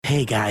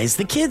Hey guys,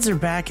 the kids are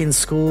back in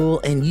school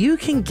and you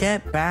can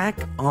get back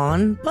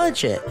on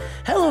budget.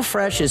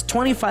 HelloFresh is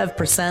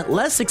 25%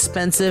 less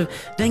expensive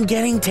than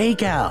getting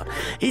takeout.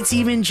 It's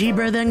even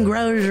cheaper than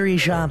grocery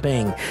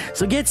shopping.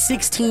 So get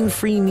 16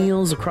 free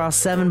meals across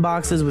 7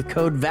 boxes with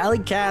code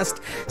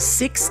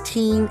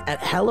ValleyCast16 at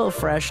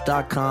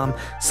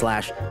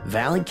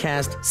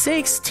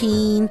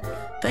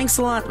HelloFresh.com/ValleyCast16. Thanks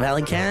a lot,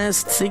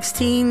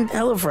 ValleyCast16.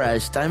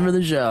 HelloFresh, time for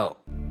the show.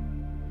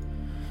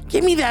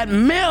 Give me that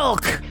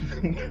milk!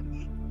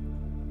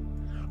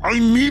 I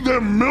need that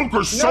milk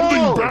or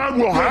something bad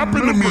will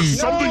happen to me.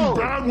 Something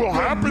bad will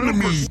happen to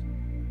me.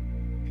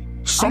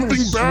 Something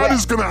bad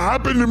is gonna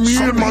happen to me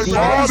and my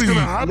body. What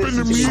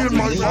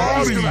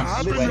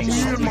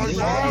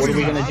are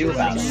we gonna do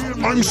about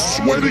it? I'm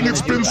sweating.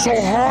 It's been so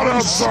hot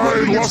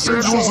outside. Los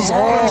Angeles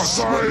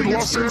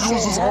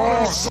is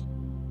hot.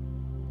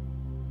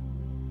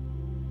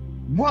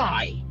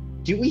 Why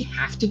do we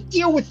have to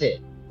deal with it?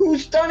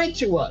 Who's done it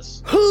to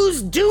us?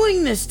 Who's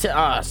doing this to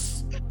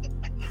us?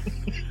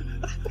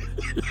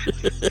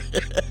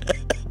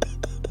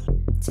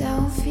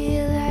 Don't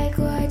feel like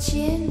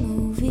watching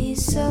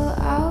movies, so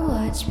I'll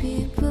watch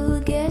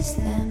people guess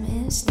them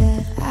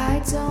instead.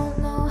 I don't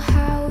know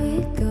how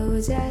it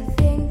goes, I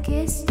think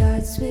it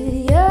starts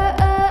with your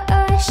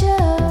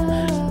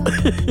show.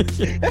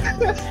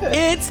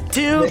 It's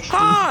too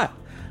hot!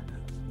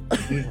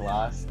 We've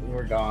lost.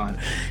 We're gone.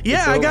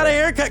 Yeah, I got a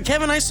haircut.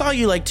 Kevin, I saw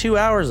you like 2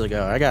 hours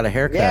ago. I got a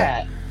haircut.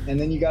 Yeah, and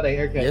then you got a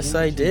haircut. Yes,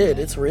 I did.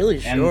 It's really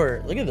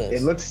short. Look at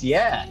this. It looks,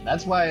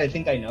 that's why I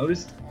think I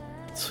noticed.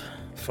 It's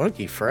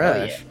funky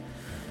fresh. Oh, yeah.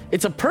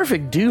 It's a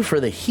perfect do for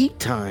the heat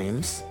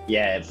times.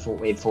 Yeah, it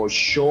for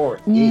sure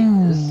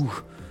is.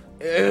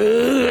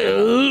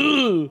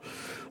 Ooh.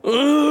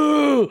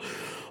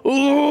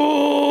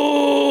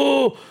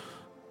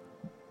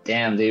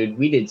 Damn, dude,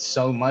 we did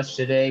so much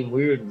today.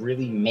 We're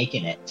really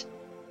making it.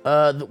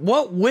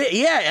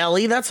 Yeah,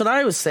 Ellie, that's what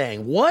I was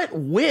saying. What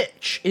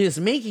witch is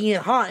making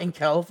it hot in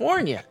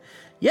California?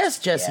 Yes,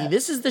 Jesse,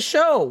 This is the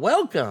show.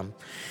 Welcome.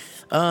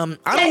 I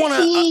don't want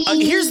to.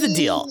 Here's the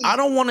deal. I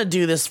don't want to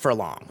do this for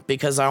long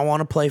because I want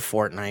to play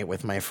Fortnite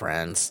with my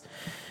friends.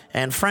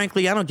 And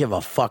frankly, I don't give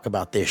a fuck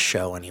about this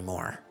show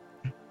anymore.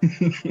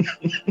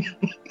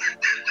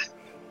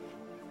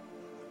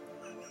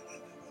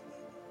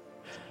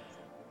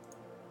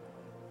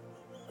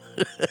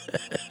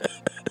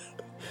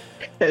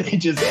 They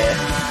just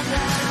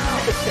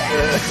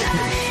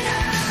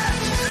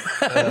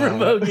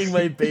revoking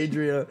my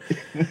Patreon.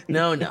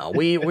 No,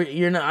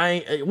 you're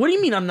not. What do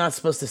you mean I'm not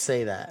supposed to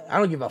say that? I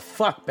don't give a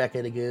fuck,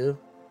 Becca the Goo.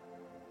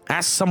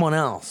 Ask someone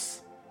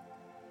else.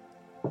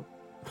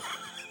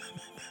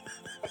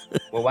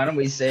 Well, why don't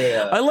we say?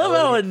 I love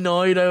how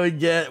annoyed I would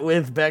get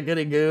with Becca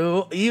the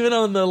Goo, even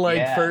on the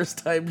first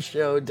time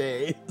show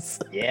days.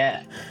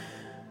 Yeah.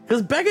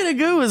 Because Becca the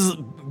Goo is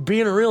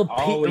being a real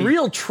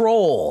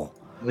troll.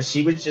 Well,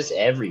 she was just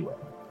everywhere.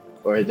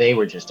 Or they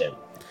were just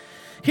everywhere.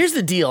 Here's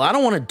the deal. I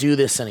don't want to do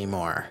this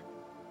anymore.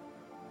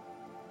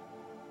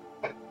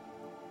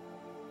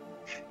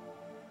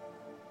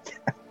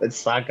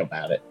 Let's talk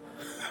about it.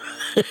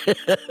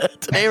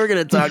 Today we're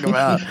going to talk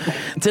about...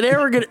 Today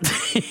we're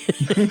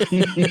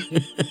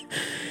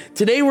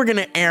going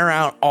to air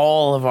out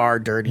all of our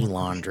dirty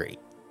laundry.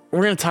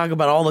 We're going to talk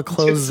about all the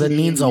clothes that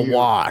needs a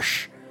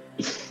wash.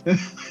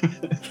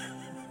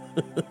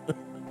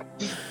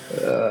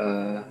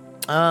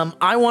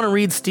 I want to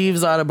read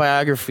Steve's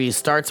autobiography.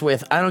 Starts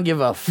with, I don't give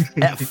a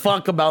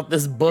fuck about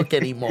this book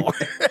anymore.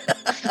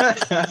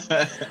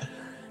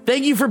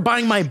 Thank you for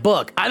buying my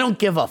book. I don't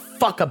give a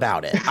fuck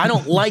about it. I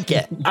don't like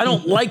it. I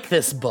don't like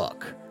this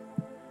book.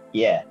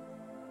 Yeah.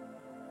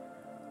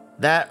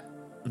 The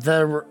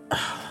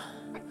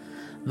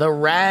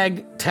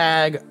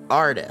ragtag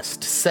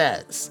artist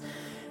says,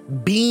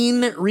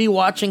 Bean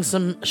rewatching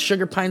some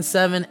Sugar Pine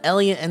 7,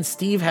 Elliot and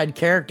Steve had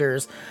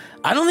characters.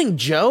 I don't think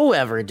Joe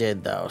ever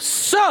did, though.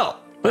 So,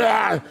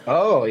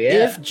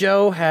 if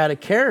Joe had a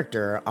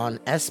character on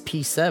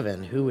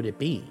SP7, who would it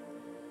be?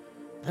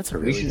 That's a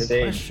really good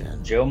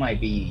question. Joe might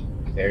be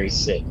very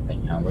sick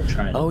right now. We're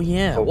trying to. Oh,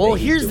 yeah. Well,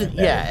 here's the.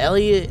 Yeah,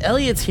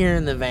 Elliot's here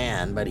in the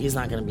van, but he's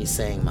not going to be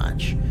saying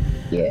much.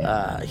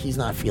 Yeah. He's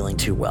not feeling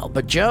too well.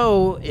 But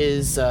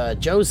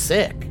Joe's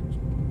sick.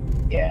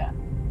 Yeah.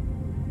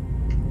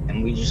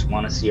 And we just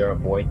want to see our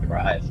boy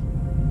thrive.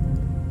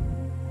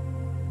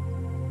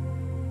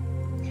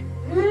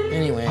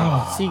 Anyway,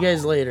 see you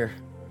guys later.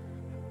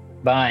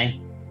 Bye.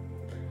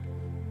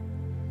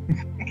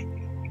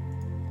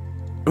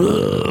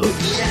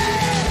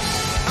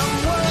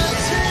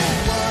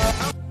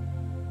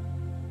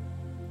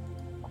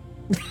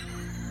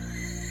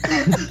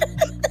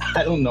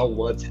 I don't know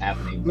what's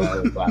happening,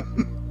 but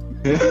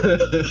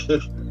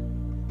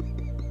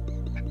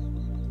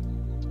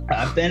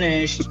I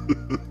finished.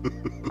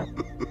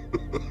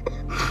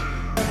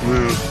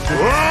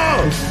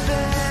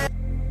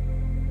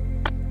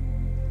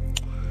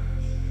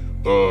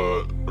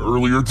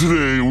 Earlier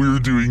today, we were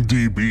doing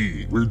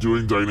DB. We were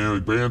doing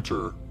dynamic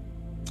banter.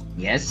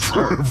 Yes,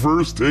 sir.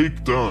 First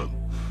take done.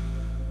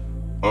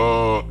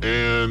 I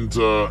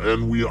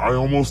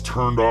almost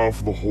turned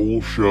off the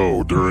whole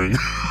show during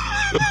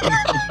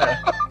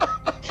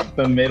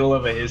the middle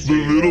of a history.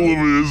 The middle of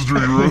a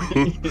history road.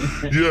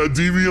 Yeah,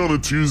 DV on a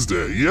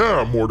Tuesday.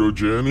 Yeah, Mordo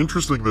Jan.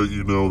 Interesting that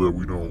you know that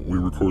we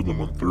record them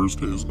on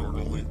Thursdays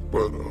normally,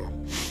 but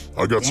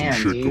I got some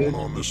shit going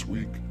on this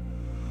week,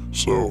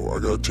 so I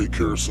gotta take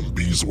care of some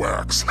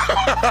beeswax.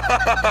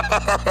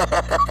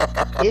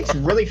 It's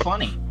really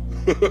funny,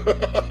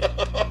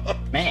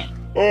 man.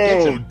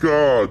 Oh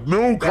God,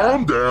 no!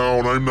 Calm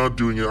down. I'm not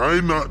doing it.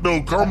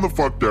 No, calm the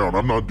fuck down.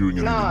 I'm not doing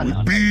anything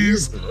with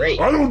bees.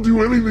 I don't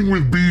do anything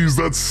with bees.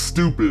 That's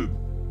stupid.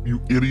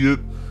 You idiot.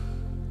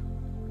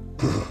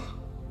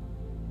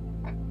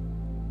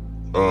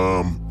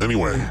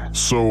 Anyway,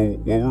 so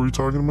what were we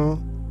talking about?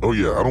 Oh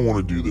yeah, I don't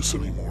want to do this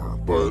anymore.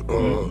 But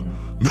no,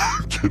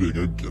 I'm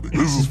kidding.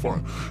 This is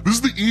fine. This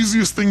is the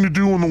easiest thing to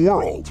do in the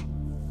world.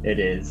 It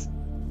is.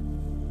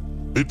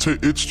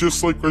 It's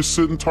just like I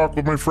sit and talk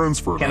with my friends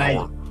for an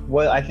hour.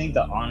 Well, I think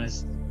the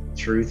honest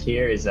truth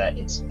here is that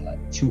it's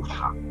too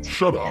hot.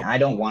 Shut up. And I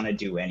don't want to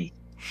do anything.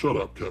 Shut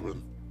up,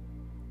 Kevin.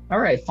 All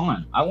right,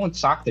 fine. I won't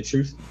sock the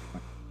truth.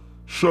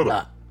 Shut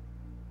up.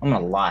 I'm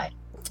gonna lie.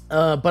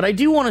 But I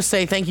do want to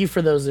say thank you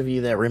for those of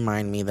you that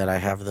remind me that I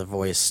have the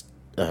voice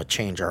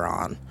changer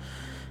on.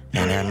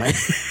 And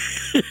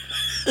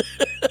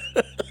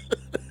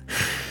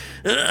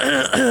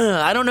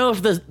I don't know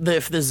if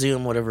the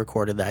Zoom would have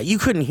recorded that. You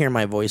couldn't hear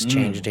my voice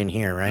changed in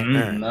here, right?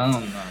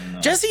 No.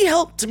 Jesse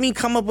helped me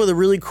come up with a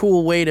really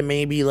cool way to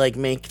maybe like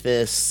make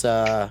this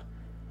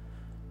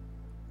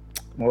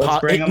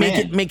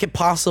make it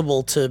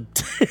possible to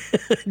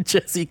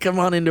Jesse, come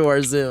on into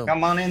our Zoom.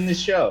 Come on in the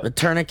show.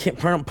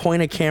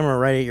 Point a camera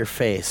right at your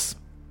face.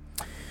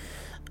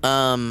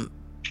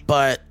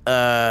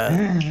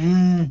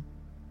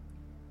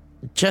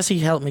 Jesse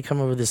helped me come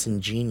up with this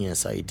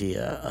ingenious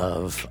idea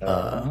of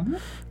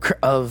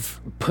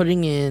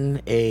putting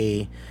in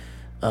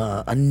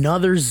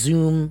another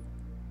Zoom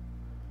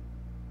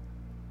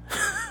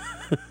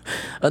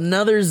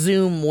another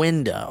Zoom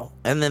window,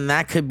 and then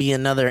that could be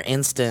another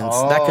instance.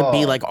 That could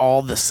be like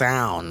all the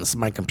sounds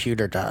my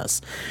computer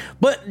does.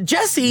 But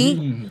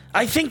Jesse,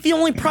 I think the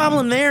only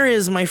problem there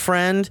is, my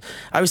friend,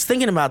 I was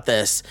thinking about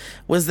this,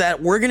 was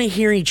that we're gonna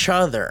hear each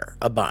other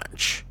a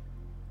bunch.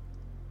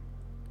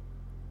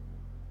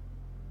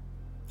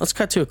 Let's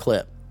cut to a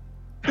clip.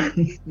 Do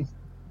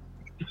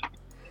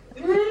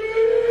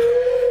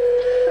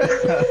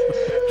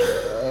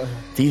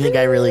you think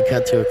I really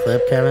cut to a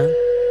clip, Kevin?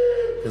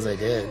 Because I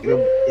did.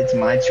 It's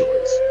my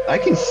choice. I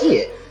can see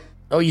it.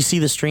 Oh, you see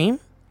the stream?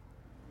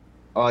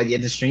 Oh, yeah,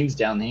 the stream's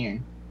down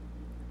here.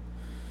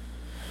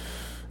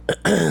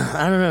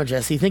 I don't know,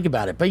 Jesse. Think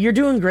about it. But you're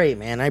doing great,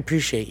 man. I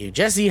appreciate you.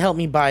 Jesse helped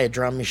me buy a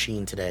drum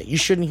machine today. You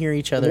shouldn't hear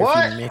each other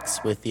if you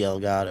mix with the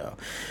Elgato.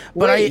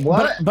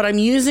 But I'm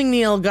using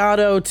the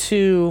Elgato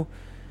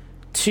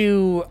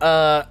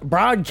to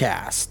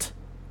broadcast.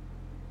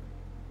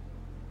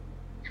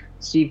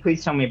 Steve,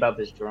 please tell me about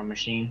this drum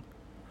machine.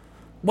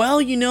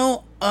 Well, you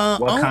know,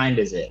 what kind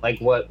is it? Like,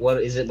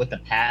 what is it with the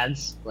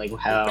pads? Like,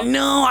 how?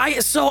 No,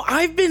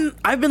 I've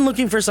been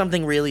looking for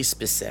something really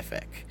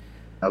specific.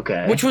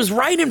 Okay. Which was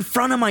right in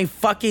front of my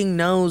fucking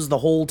nose the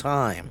whole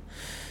time.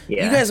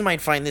 Yeah. You guys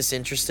might find this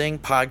interesting,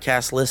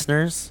 podcast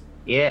listeners.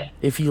 Yeah.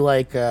 If you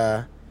like,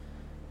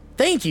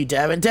 thank you,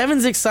 Devin.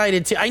 Devin's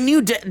excited too. I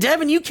knew,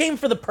 Devin, you came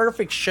for the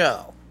perfect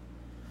show.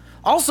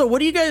 Also, what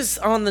do you guys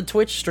on the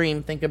Twitch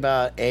stream think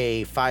about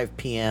a 5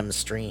 p.m.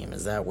 stream?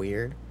 Is that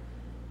weird?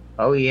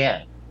 Oh,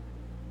 yeah.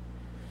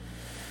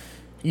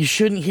 You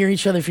shouldn't hear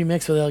each other if you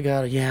mix with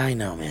Elgato. Yeah, I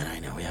know, man. I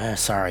know. Yeah,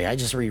 sorry, I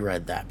just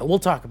reread that, but we'll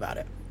talk about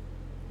it.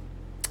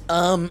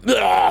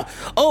 Are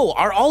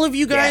all of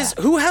you guys,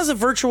 who has a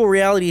virtual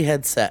reality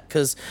headset?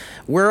 Because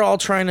we're all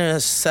trying to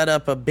set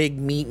up a big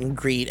meet and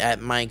greet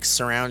at Mike's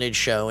Surrounded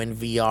show in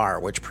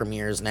VR, which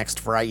premieres next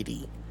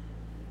Friday.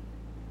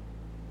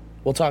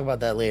 We'll talk about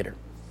that later.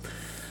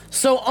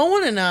 So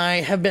Owen and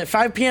I have been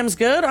 5 p.m.'s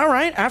good. All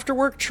right, after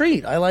work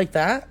treat. I like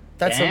that.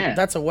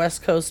 That's a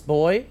West Coast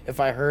boy, if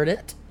I heard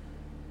it.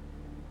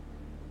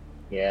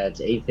 Yeah,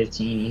 it's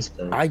 8:15 East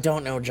Coast. I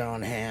don't know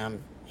John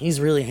Hamm. He's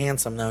really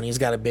handsome, though, and he's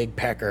got a big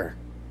pecker.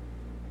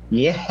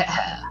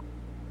 Yeah.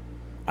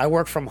 I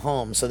work from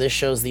home, so this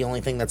show's the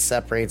only thing that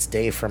separates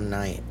day from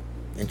night.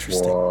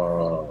 Interesting.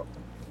 Whoa.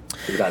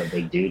 You got a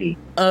big duty.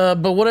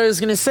 But what I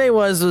was going to say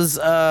was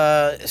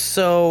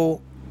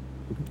so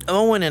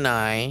Owen and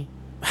I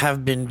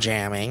have been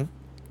jamming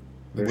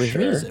with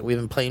music. We've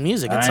been playing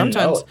music, and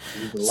sometimes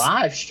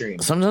live stream.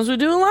 Sometimes we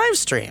do a live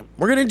stream.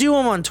 We're going to do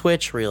them on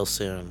Twitch real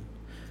soon.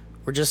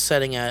 We're just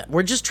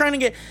trying to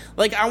get,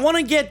 like, I want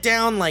to get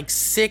down like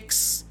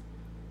 6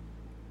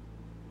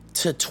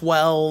 to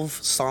 12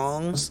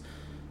 songs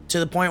to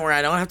the point where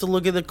I don't have to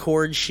look at the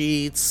chord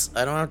sheets.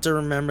 I don't have to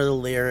remember the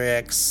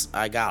lyrics.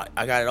 I got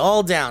it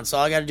all down. So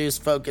all I got to do is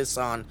focus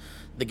on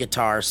the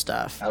guitar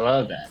stuff. I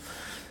love that.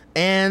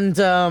 And,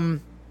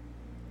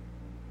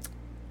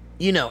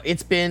 you know,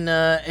 it's been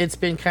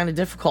kind of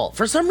difficult.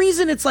 For some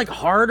reason, it's like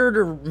harder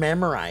to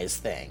memorize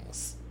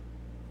things.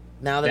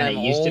 now that than I'm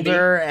it used to be?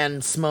 older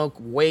and smoke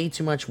way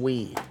too much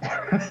weed.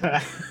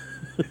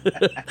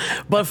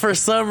 But for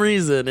some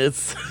reason,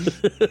 it's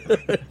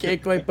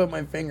can't quite put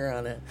my finger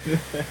on it.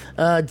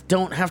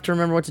 Don't have to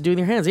remember what to do with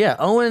your hands. Yeah,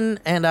 Owen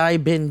and I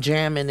Been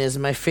Jammin' is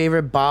my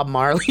favorite Bob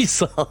Marley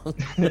song.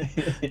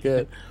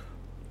 Good.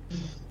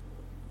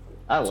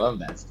 I love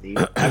that, Steve.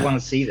 I want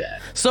to see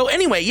that. So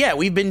anyway, yeah,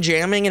 we've been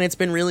jamming and it's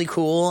been really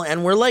cool,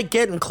 and we're like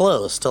getting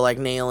close to like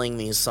nailing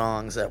these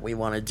songs that we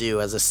want to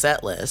do as a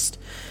set list.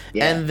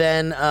 Yeah. And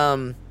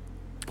then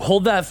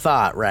hold that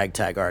thought,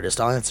 Ragtag Artist.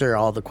 I'll answer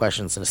all the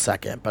questions in a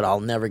second, but I'll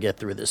never get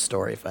through this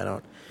story if I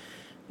don't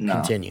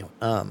continue.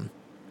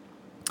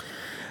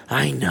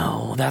 I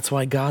know. That's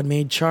why God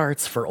made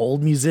charts for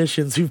old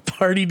musicians who've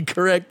partied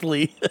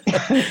correctly.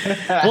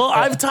 Well,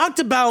 I've talked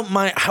about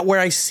where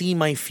I see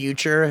my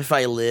future if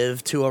I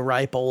live to a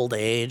ripe old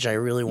age. I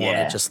really want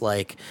to just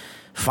like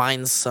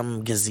find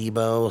some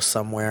gazebo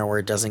somewhere where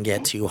it doesn't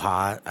get too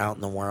hot out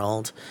in the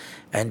world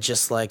and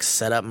just like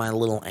set up my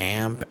little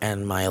amp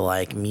and my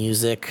like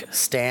music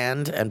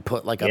stand and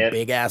put like a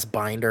big ass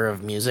binder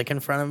of music in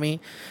front of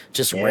me.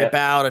 Just rip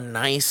out a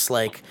nice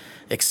like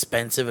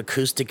expensive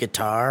acoustic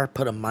guitar,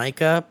 put a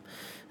mic up,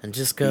 and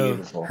just go,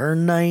 Beautiful. Her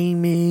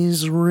name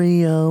is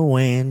Rio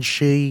and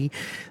she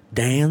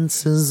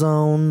dances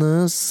on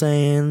the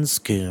sand,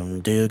 scoom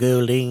doo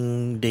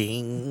ding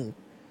ding.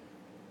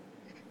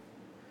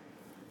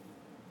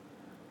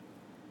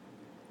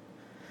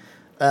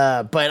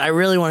 But I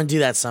really want to do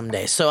that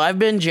someday. So I've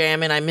been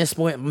jamming. I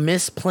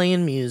miss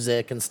playing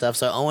music and stuff.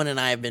 So Owen and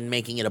I have been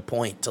making it a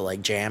point to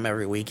like jam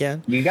every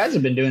weekend. You guys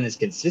have been doing this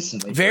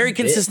consistently. Very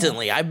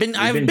consistently. I've been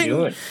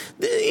doing.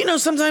 You know,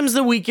 sometimes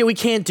the week we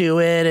can't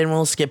do it and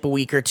we'll skip a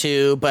week or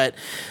two. But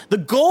the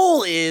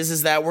goal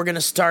is that we're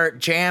gonna start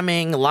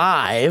jamming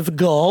live.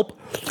 Gulp.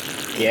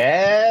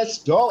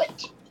 Yes, go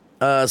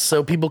it.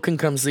 So people can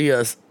come see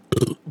us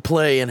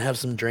play and have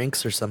some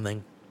drinks or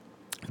something.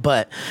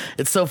 But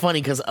it's so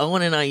funny because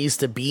Owen and I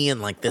used to be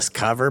in like this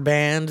cover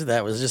band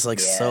that was just like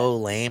so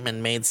lame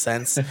and made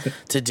sense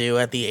to do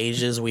at the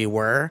ages we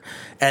were.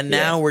 And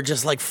now we're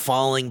just like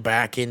falling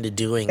back into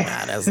doing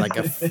that as like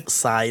a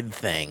side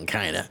thing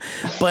kind of.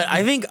 But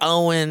I think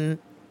Owen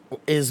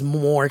is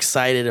more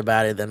excited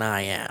about it than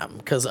I am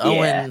because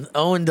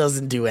Owen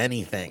doesn't do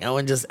anything.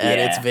 Owen just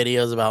edits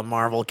videos about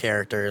Marvel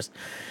characters.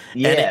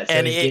 Yeah,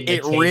 and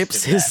it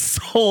rips his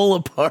soul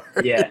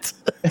apart. Yeah.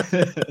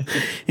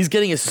 He's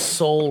getting his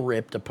soul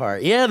ripped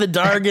apart. Yeah, the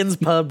Dargan's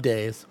pub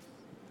days.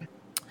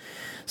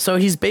 So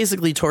he's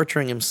basically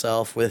torturing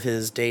himself with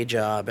his day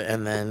job,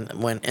 and then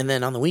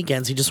on the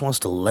weekends he just wants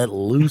to let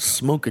loose,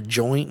 smoke a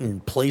joint,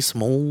 and play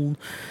some old,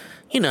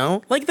 you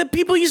know, like the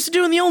people used to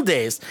do in the old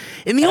days.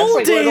 In the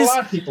old days, what a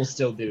lot of people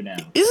still do now.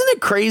 Isn't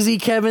it crazy,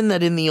 Kevin,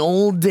 that in the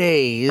old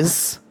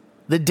days,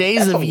 the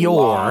days of a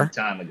yore, long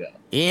time ago.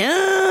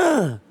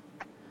 Yeah.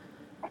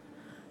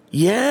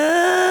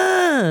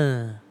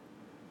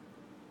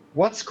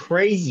 What's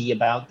crazy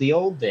about the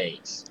old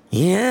days?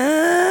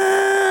 Yeah.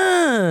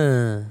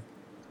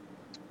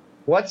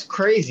 What's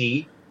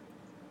crazy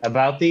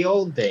about the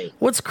old days?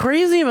 What's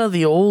crazy about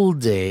the old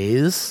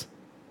days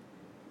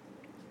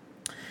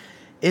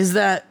is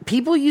that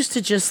people used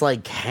to just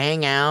like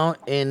hang out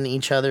in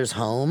each other's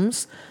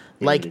homes,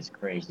 like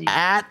crazy.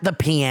 At the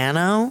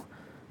piano.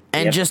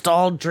 And just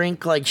all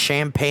drink like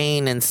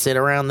champagne and sit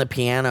around the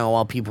piano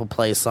while people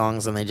play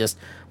songs, and they just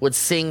would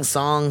sing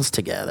songs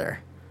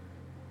together.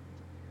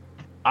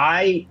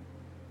 I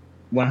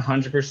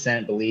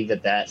 100% believe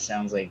that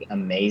sounds like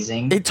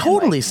amazing. It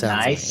totally like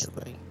sounds nice.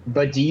 amazing.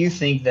 But do you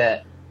think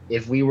that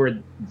if we were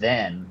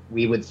then,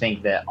 we would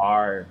think that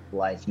our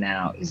life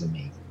now is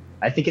amazing?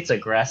 I think it's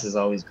like grass is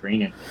always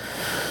greener.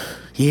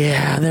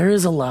 Yeah, there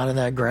is a lot of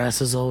that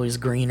grass is always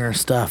greener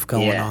stuff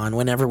going on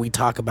whenever we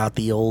talk about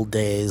the old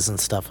days and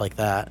stuff like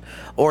that.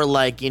 Or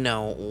like, you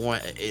know,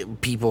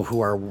 people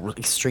who are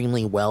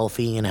extremely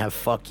wealthy and have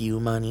fuck you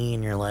money,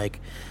 and you're like,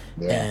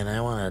 man,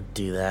 I want to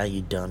do that,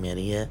 you dumb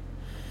idiot.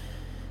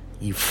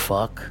 You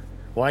fuck.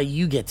 Why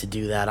you get to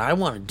do that? I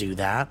want to do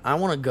that. I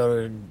want to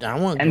go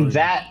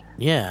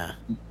to...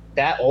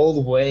 That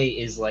old way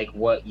is like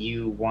what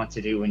you want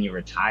to do when you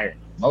retire.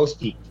 Most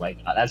people like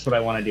that's what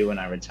I want to do when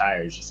I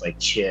retire. Is just like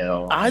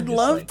chill. I'd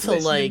love to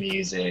like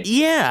music.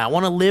 Yeah, I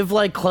want to live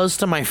like close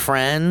to my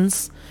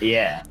friends.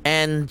 Yeah,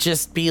 and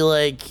just be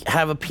like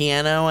have a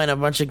piano and a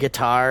bunch of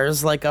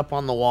guitars like up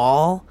on the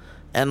wall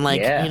and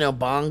like you know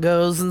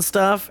bongos and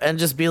stuff, and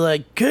just be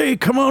like, hey,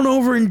 come on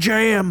over and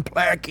jam,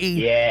 Placky.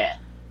 Yeah.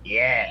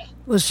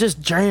 Let's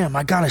just jam.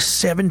 I got a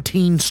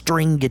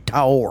 17-string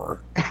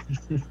guitar.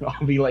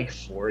 I'll be like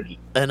 40.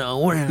 And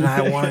Owen and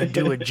I want to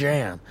do a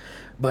jam.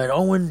 But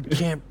Owen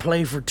can't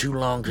play for too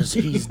long because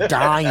he's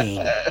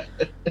dying.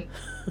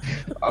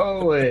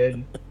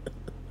 Owen.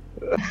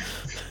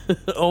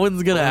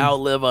 Owen's going to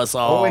outlive us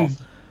all.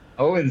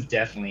 Owen's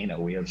definitely in a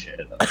wheelchair,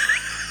 though.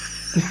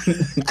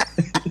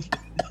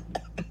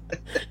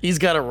 He's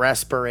got a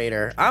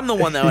respirator. I'm the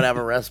one that would have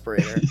a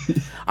respirator.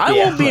 I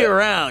won't be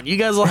around. You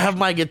guys will have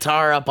my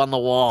guitar up on the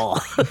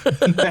wall.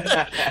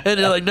 And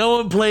you're like, no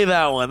one play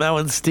that one. That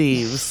one's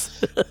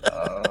Steve's.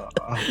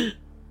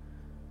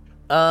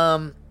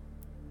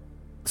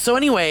 So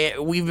anyway,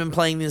 we've been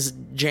playing this,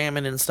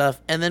 jamming and stuff,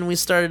 and then we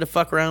started to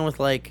fuck around with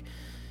like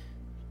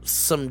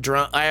some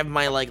drum. I have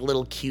my like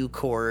little Q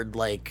chord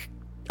like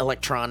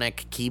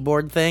electronic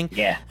keyboard thing.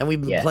 Yeah. And we've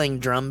been playing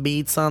drum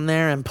beats on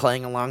there and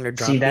playing along to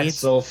drum beats. That's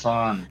so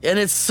fun. And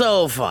it's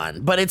so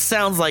fun, but it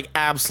sounds like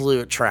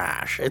absolute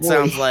trash. It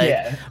sounds like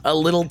a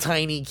little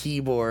tiny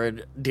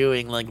keyboard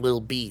doing like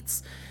little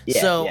beats.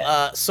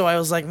 Yeah, so I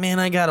was like, man,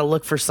 I gotta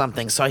look for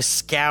something. So I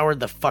scoured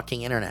the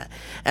fucking internet.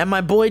 And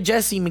my boy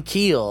Jesse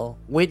McKeel,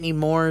 Whitney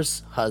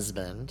Moore's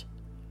husband,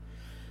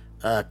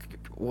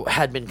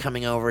 had been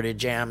coming over to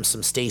jam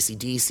some Stacy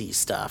DC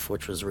stuff,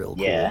 which was real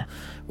cool,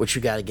 which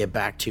we got to get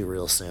back to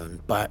real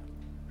soon. But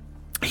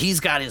he's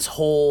got his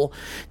whole,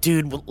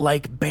 dude,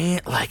 like,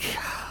 band, like,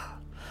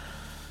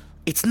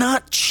 it's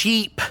not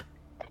cheap.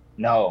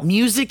 No.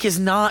 Music is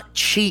not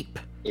cheap.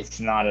 It's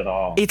not at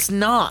all. It's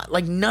not.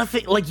 Like,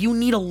 nothing, like, you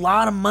need a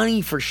lot of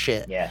money for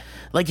shit. Yeah.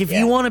 Like, if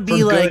you want to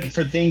be like...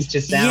 for things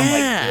to sound like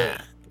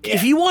good. Yeah.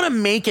 If you want to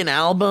make an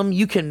album,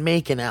 you can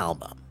make an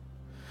album.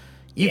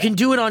 You can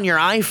do it on your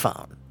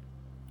iPhone,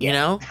 you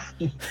know?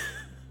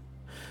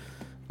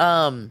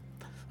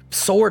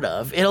 Sort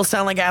of. It'll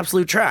sound like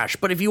absolute trash.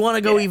 But if you want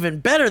to go even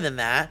better than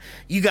that,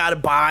 you got to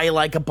buy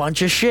like a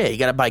bunch of shit. You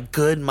got to buy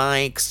good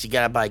mics. You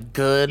got to buy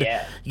good.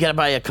 Yeah. You got to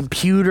buy a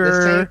computer.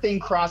 The same thing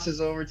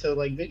crosses over to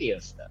like video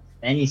stuff.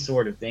 Any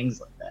sort of things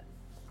like that.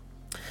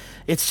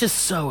 It's just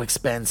so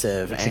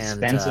expensive. It's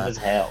expensive as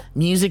hell.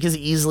 Music is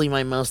easily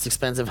my most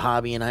expensive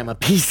hobby, and I'm a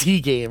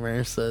PC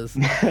gamer, says...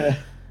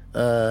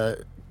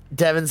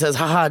 Devin says,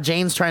 haha,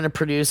 Jane's trying to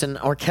produce an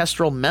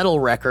orchestral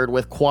metal record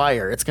with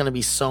choir. It's going to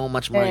be so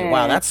much money.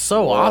 Wow, that's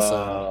so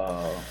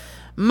awesome.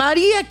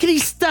 Maria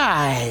Cristal.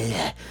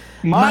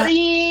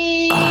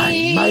 Maria.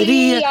 Ay,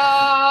 María.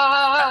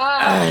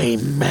 Ay,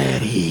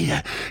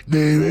 María.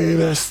 De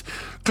veras.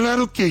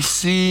 Claro que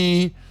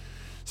sí.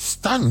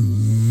 Están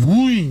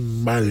muy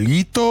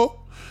malito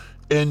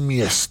en mi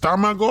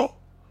estómago.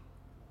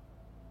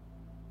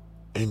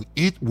 And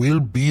it will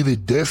be the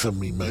death of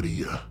me,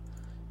 Maria.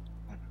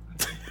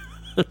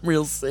 I'm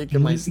real sick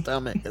in my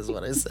stomach, is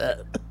what I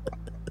said.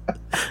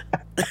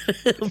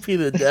 It'll be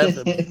the death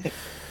of me.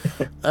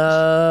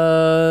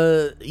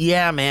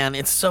 Yeah, man,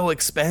 it's so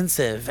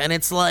expensive, and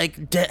it's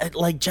like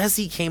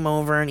Jesse came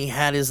over and he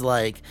had his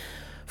like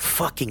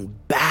fucking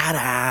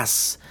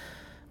badass,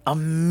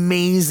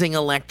 amazing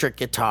electric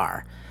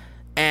guitar,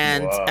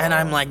 and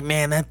I'm like,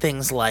 man, that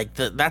thing's like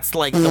that's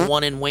like the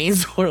one in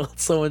Wayne's World.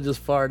 Someone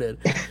just farted.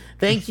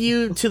 Thank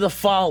you to the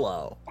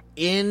follow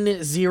in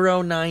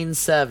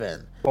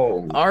 097.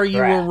 Are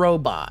you a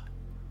robot?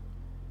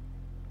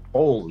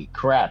 Holy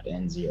crap,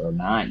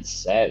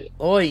 N097.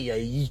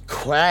 Oy,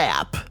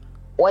 crap.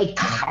 Oy,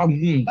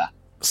 caramba.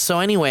 So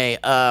anyway,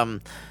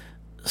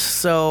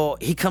 so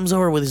he comes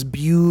over with his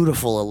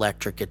beautiful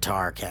electric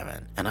guitar,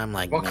 Kevin, and I'm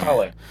like, what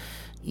color?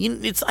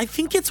 I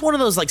think it's one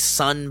of those like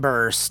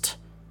sunburst.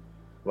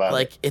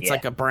 Like it's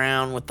like a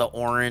brown with the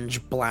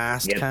orange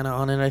blast kind of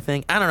on it, I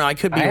think. I don't know, I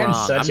could be wrong.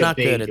 I'm not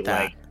good at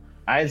that.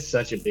 I had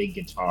such a big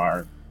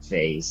guitar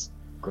phase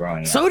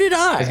growing up. So did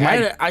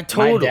I. I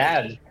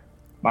totally.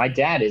 My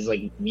dad is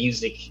like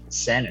music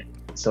centered.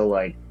 So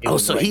like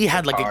so like he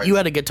had like you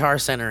had a guitar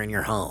center in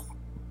your home.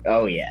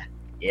 Oh yeah.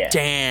 Yeah.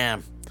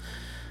 Damn.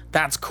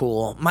 That's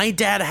cool. My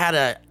dad had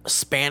a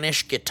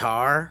Spanish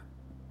guitar.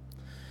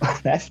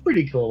 That's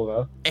pretty cool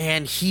though.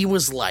 And he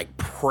was like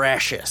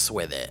precious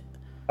with it.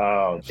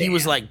 Oh, damn. He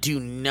was like, do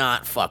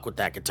not fuck with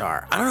that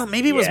guitar. I don't know,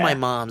 maybe it was my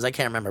mom's, I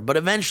can't remember. But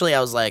eventually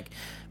I was like,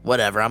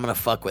 whatever, I'm gonna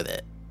fuck with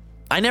it.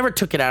 I never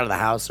took it out of the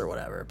house or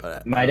whatever,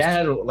 but my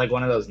dad had like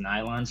one of those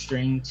nylon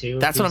string too.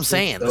 That's what I'm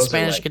saying. The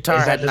Spanish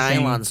guitar had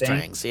nylon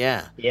strings.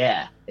 Yeah.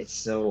 Yeah, it's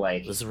so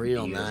like it was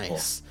real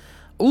nice.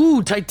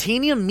 Ooh,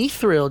 Titanium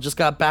Mithril just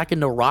got back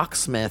into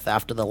Rocksmith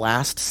after the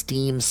last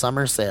Steam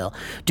summer sale.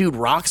 Dude,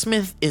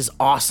 Rocksmith is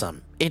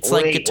awesome. It's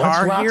like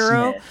Guitar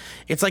Hero.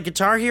 It's like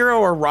Guitar Hero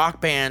or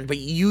Rock Band, but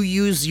you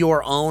use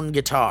your own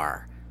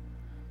guitar.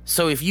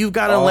 So if you've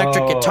got an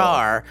electric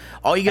guitar,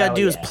 all you gotta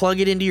do is plug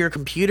it into your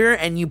computer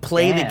and you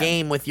play the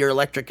game with your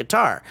electric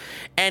guitar.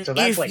 And so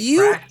if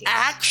you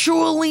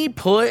actually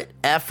put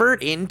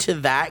effort into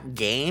that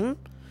game,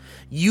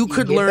 you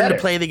could learn to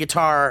play the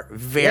guitar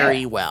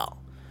very well.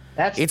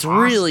 It's awesome.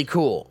 Really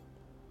cool.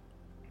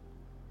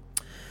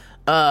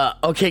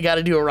 Okay,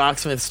 gotta do a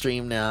Rocksmith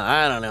stream now.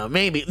 I don't know.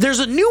 Maybe. There's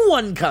a new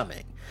one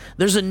coming.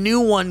 There's a new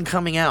one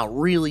coming out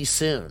really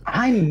soon.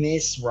 I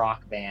miss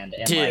Rock Band.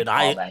 And dude,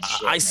 like all that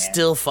shit, I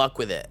still fuck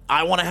with it.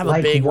 I want to have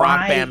a big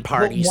Rock Band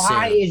party soon.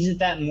 Why isn't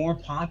that more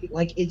popular?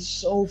 Like, it's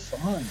so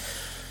fun.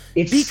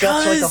 It's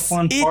such like a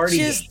fun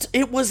party.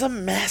 It was a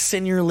mess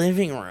in your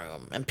living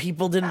room, and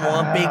people didn't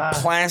want big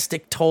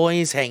plastic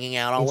toys hanging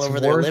out all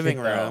over their living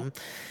room.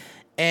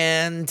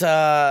 And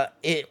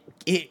it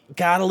it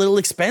got a little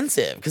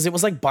expensive because it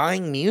was like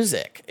buying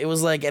music. It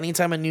was like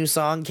anytime a new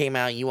song came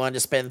out, you wanted to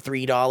spend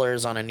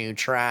 $3 on a new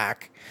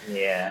track.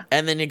 Yeah.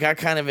 And then it got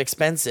kind of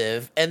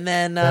expensive. And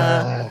then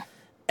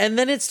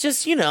it's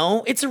just,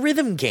 it's a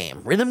rhythm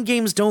game. Rhythm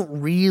games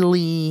don't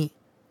really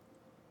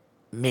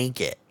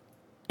make it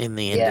in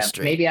the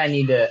industry. Maybe I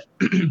need to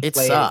it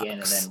play sucks. it again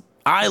and then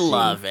I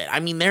love it. I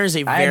mean, there's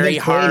a very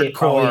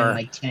hardcore in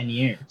like 10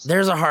 years.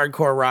 There's a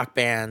hardcore rock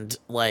band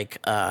like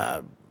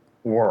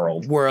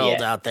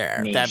world out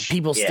there that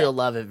people still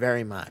love it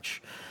very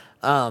much.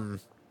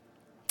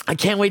 I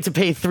can't wait to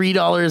pay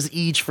 $3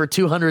 each for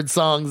 200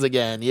 songs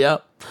again.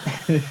 Yep.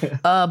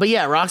 But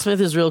yeah, Rocksmith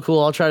is real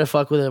cool. I'll try to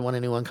fuck with it when a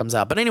new one comes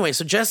out. But anyway,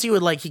 so Jesse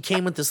he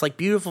came with this like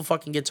beautiful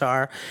fucking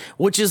guitar,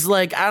 which is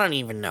like, I don't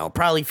even know,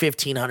 probably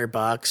 $1,500,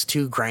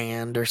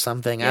 $2,000 or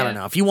something. I don't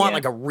know. If you want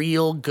like a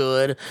real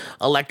good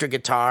electric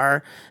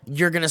guitar,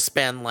 you're going to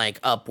spend like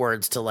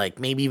upwards to like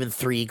maybe even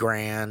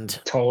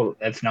 $3,000. Total.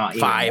 If not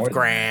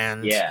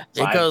 $5,000. Yeah.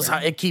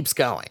 It keeps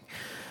going.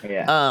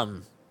 Yeah.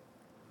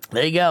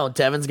 There you go.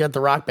 Devin's got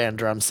the Rock Band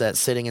drum set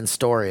sitting in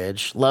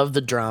storage. Love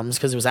the drums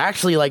because it was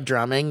actually like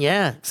drumming.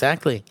 Yeah,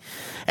 exactly.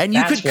 And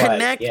you could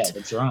connect. The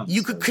drums.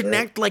 You could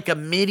connect like a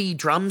MIDI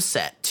drum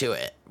set to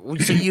it.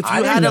 So if you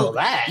I didn't know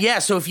that. Yeah,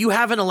 so if you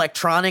have an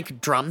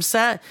electronic drum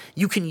set,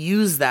 you can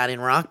use that in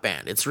Rock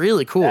Band. It's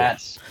really cool.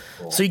 That's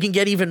cool. So you can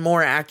get even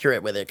more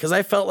accurate with it. Because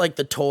I felt like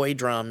the toy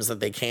drums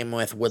that they came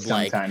with would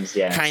sometimes,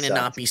 kind of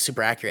not be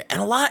super accurate.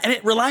 And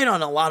it relied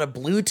on a lot of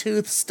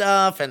Bluetooth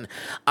stuff and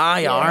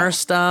IR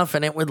stuff.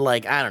 And it would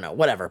I don't know,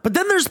 whatever. But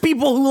then there's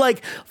people who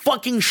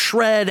fucking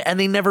shred and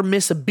they never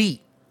miss a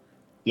beat.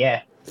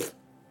 Yeah.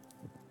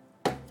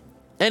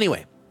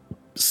 Anyway,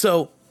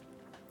 so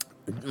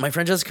my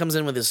friend Jesse comes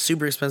in with his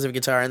super expensive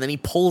guitar, and then he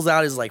pulls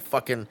out his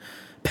fucking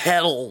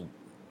pedal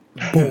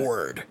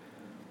board.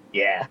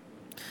 Yeah.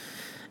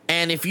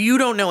 And if you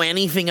don't know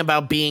anything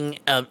about being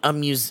a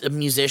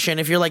musician,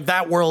 if you're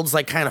that world's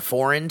kind of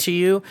foreign to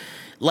you,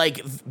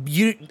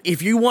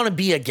 if you want to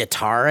be a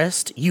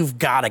guitarist, you've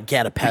got to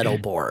get a pedal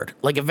board.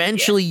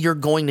 Eventually you're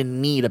going to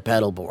need a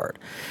pedal board.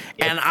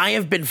 Yep. And I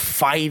have been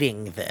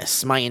fighting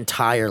this my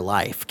entire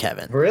life,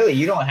 Kevin. Really?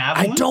 You don't have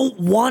one?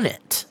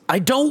 I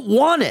don't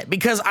want it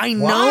because I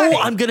know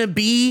I'm going to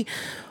be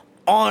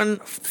on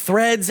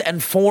threads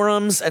and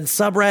forums and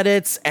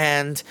subreddits,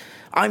 and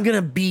I'm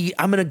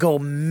gonna go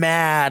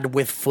mad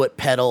with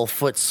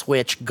foot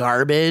switch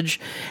garbage,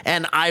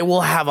 and I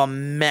will have a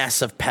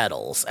mess of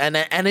pedals, and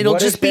it'll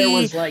just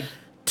be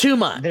too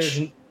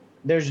much.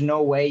 There's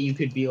no way you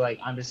could be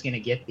I'm just gonna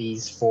get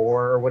these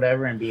 4 or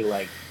whatever, and be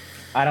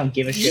I don't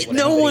give a shit.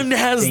 No one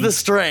has the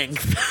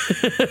strength.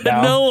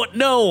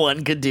 No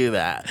one could do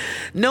that.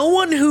 No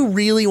one who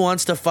really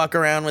wants to fuck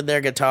around with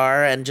their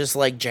guitar and just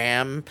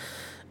jam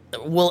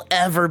will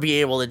ever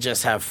be able to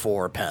just have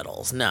 4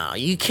 pedals. No,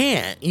 you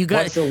can't. You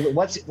got.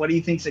 What do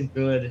you think's a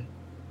good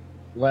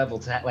level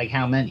to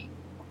how many?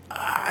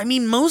 I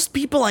mean, most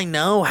people I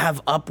know have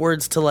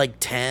upwards to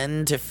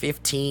 10 to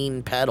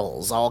 15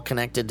 pedals all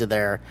connected to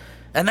their,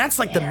 and that's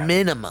the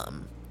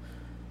minimum.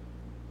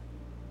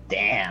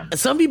 Damn.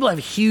 Some people have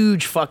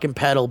huge fucking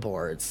pedal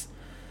boards.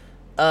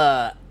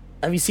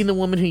 Have you seen the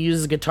woman who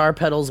uses guitar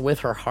pedals with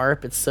her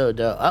harp? It's so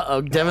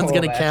dope. Devin's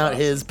gonna count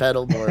his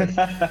pedal board.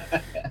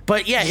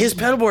 But yeah, his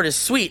pedal board is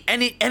sweet,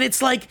 and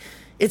it's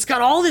it's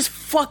got all this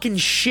fucking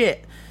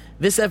shit.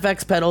 This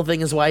FX pedal thing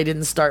is why I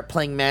didn't start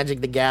playing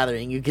Magic the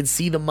Gathering. You can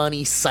see the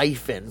money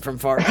siphon from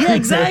far. Yeah,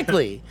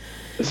 exactly.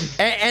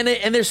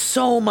 and there's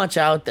so much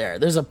out there.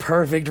 There's a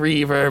perfect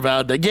reverb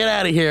out there. Get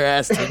out of here,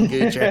 Aston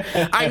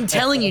Kutcher. I'm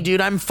telling you,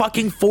 dude, I'm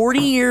fucking 40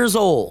 years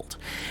old,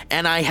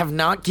 and I have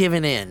not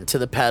given in to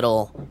the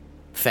pedal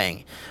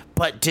thing.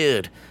 But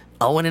dude,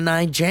 Owen and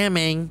I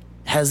jamming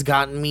has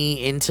gotten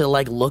me into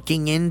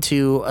looking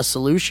into a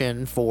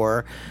solution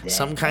for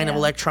some kind of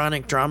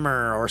electronic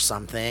drummer or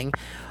something,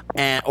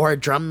 or a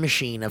drum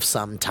machine of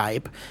some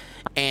type.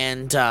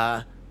 And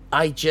I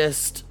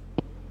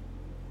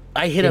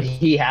hit up. Did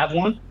he have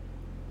one?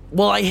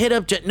 Well, I hit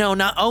up. No,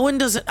 not Owen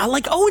doesn't.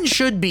 Owen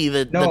should be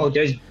the. No,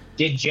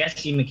 did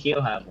Jesse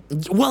McKeel have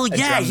one? Well,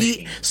 yeah,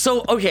 he.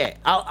 So okay,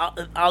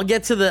 I'll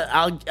get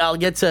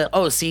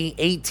to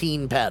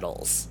 18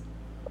 pedals.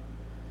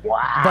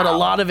 Wow. But a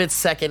lot of it's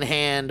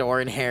secondhand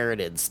or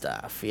inherited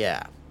stuff.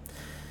 Yeah.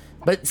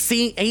 But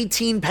see,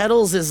 18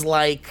 pedals is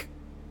not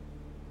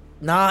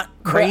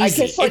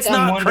crazy. It's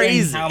not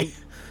crazy.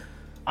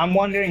 I'm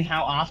wondering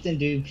how often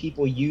do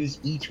people use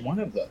each one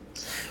of those?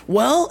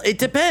 Well, it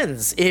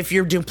depends. If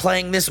you're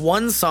playing this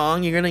one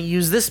song, you're going to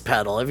use this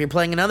pedal. If you're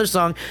playing another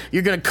song,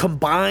 you're going to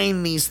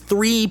combine these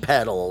 3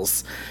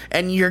 pedals,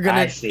 and you're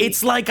going to.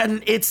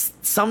 It's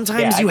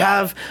sometimes you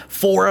have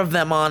 4 of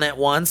them on at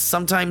once.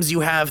 Sometimes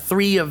you have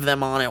 3 of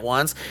them on at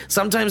once.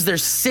 Sometimes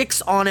there's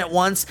 6 on at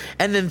once,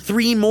 and then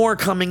 3 more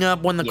coming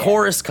up when the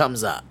chorus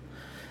comes up.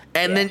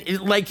 And then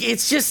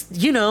it's just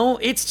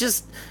it's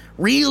just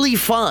really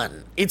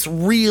fun. It's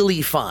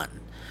really fun.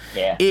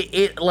 Yeah.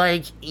 It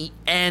like,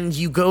 and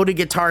you go to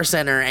Guitar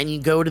Center and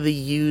you go to the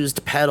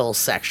used pedal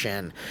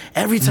section.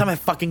 Every time I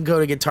fucking go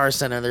to Guitar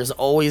Center, there's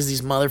always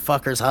these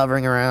motherfuckers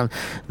hovering around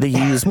the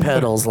used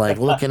pedals, like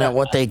looking at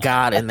what they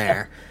got in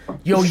there.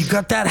 Yo, you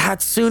got that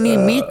Hatsune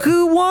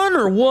Miku one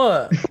or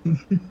what?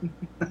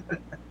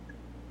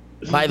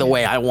 By the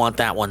way, I want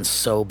that one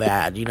so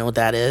bad. You know what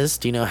that is?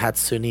 Do you know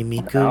Hatsune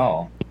Miku?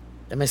 No.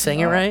 Am I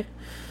saying it right?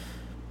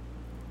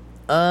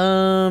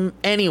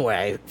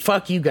 Anyway,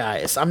 fuck you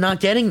guys. I'm not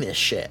getting this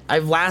shit.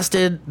 I've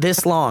lasted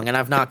this long and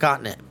I've not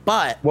gotten it.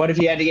 But What if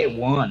you had to get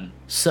one?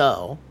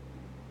 so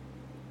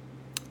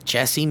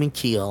Jesse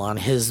McKeel on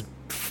his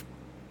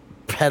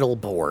pedal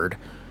board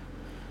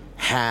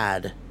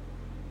had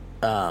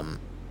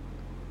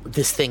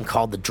this thing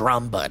called the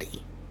Drum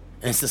Buddy.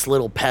 And it's this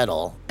little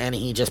pedal and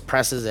he just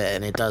presses it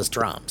and it does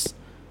drums.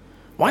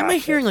 Why am I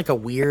hearing like a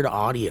weird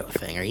audio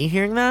thing? Are you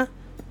hearing that?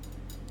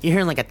 You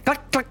hearing like a click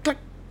click click?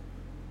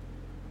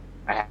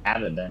 I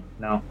haven't been.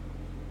 No.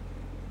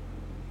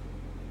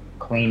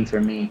 Clean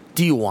for me.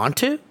 Do you want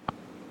to?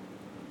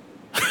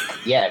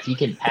 Yeah, if you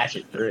can patch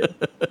it through.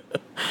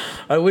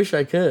 I wish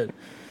I could.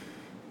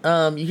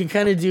 You can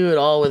kind of do it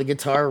all with a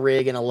guitar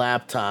rig and a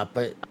laptop,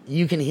 but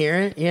you can hear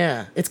it?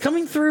 Yeah. It's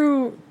coming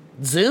through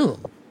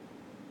Zoom.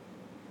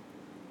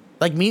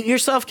 Like, mute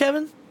yourself,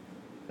 Kevin?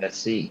 Let's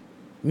see.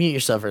 Mute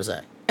yourself for a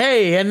sec.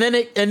 Hey,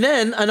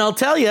 and I'll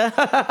tell you.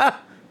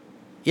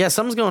 Yeah,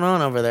 something's going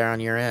on over there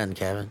on your end,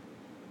 Kevin.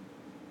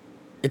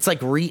 It's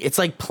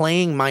like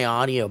playing my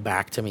audio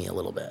back to me a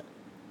little bit.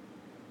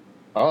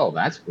 Oh,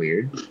 that's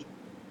weird.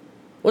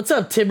 What's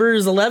up,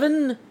 Tibbers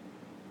 11?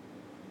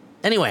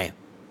 Anyway,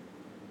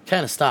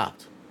 kind of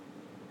stopped.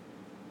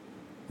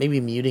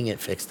 Maybe muting it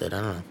fixed it.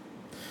 I don't know.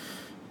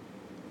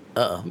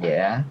 Uh-oh.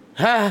 Yeah.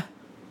 Ha!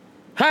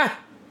 Ha!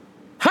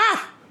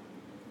 Ha!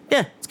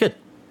 Yeah, it's good.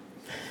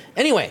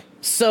 Anyway,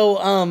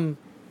 so,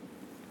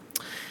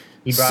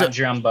 He brought a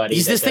drum buddy.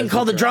 He's this thing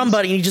called the Drum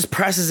Buddy, and he just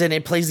presses it, and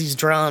it plays these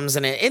drums,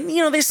 and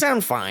they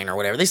sound fine or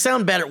whatever. They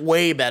sound better,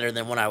 way better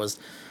than what I was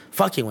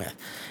fucking with.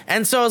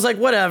 And so I was like,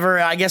 whatever,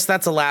 I guess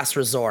that's a last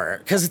resort,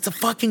 because it's a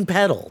fucking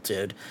pedal,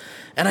 dude.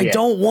 And I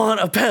don't want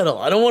a pedal.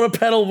 I don't want a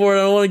pedal board.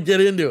 I don't want to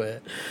get into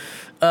it.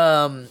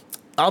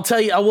 I'll tell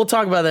you, we'll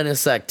talk about that in a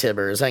sec,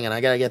 Tibbers. Hang on, I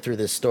gotta get through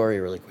this story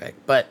really quick.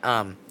 But,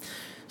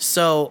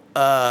 so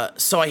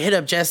I hit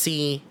up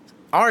Jesse,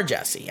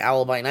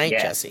 Owl by Night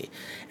Jesse,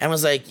 and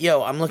was like,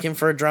 yo, I'm looking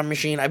for a drum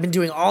machine. I've been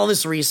doing all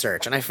this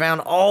research, and I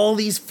found all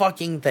these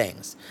fucking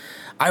things.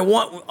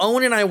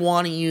 Owen and I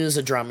want to use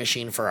a drum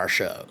machine for our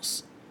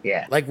shows.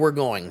 Yeah. Like, we're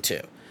going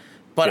to.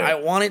 But I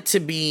want it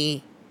to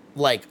be,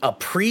 like, a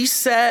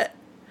preset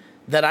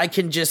that I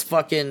can just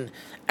fucking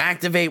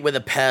activate with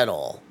a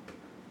pedal.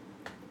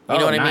 You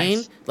know what I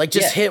mean? Like,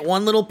 just hit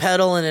one little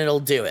pedal and it'll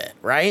do it,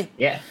 right?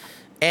 Yeah.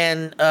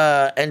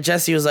 And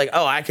Jesse was like,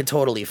 oh, I could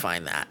totally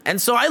find that.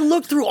 And so I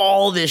looked through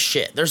all this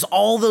shit. There's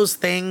all those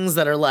things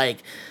that are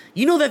like,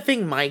 you know that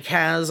thing Mike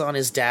has on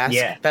his desk?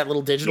 Yeah. That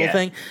little digital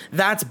thing?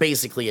 That's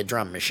basically a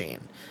drum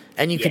machine.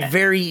 And you could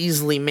very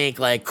easily make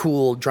like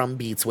cool drum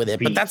beats with it.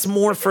 But that's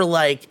more for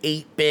like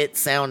 8-bit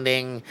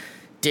sounding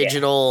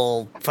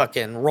digital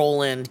fucking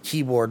Roland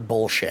keyboard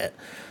bullshit.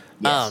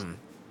 Yes.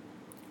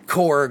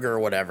 Korg or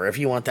whatever, if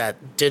you want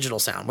that digital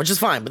sound, which is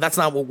fine, but that's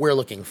not what we're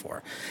looking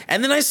for.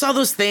 And then I saw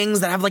those things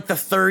that have like the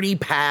 30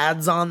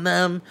 pads on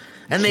them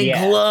and they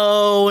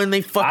glow and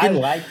they fucking... I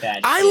like that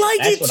shit. I like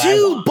it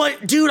too,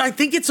 but dude, I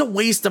think it's a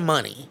waste of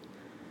money.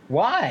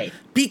 Why?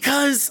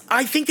 Because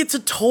I think it's a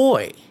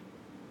toy.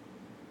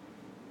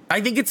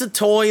 I think it's a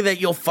toy that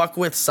you'll fuck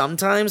with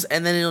sometimes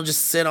and then it'll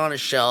just sit on a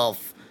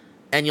shelf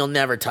and you'll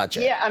never touch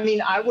it. Yeah, I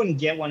mean, I wouldn't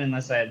get one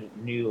unless I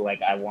knew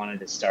like I wanted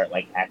to start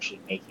like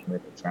actually making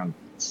with a drum.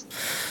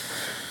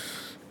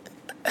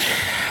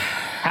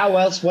 How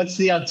else? What's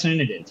the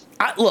alternative?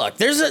 Look,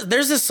 there's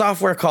a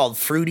software called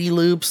Fruity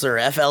Loops or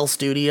FL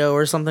Studio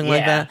or something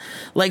like that.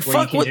 Like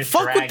fuck with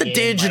the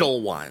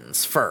digital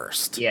ones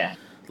first. Yeah.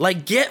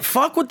 Like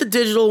fuck with the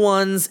digital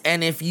ones,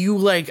 and if you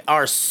like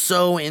are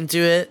so into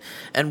it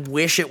and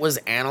wish it was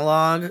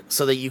analog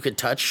so that you could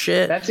touch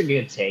shit. That's a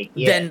good take.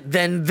 Yeah.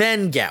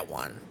 Then get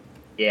one.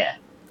 Yeah.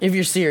 If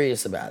you're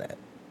serious about it.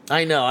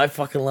 I know, I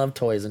fucking love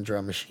toys and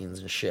drum machines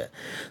and shit.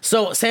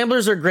 So,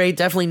 samplers are great,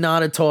 definitely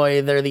not a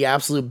toy. They're the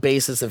absolute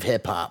basis of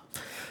hip-hop.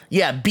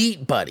 Yeah,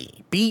 Beat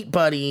Buddy. Beat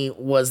Buddy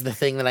was the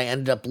thing that I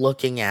ended up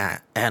looking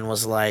at and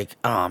was like,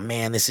 oh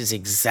man, this is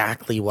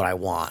exactly what I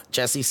want.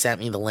 Jesse sent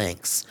me the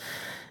links.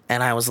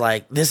 And I was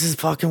like, this is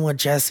fucking what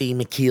Jesse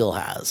McKeel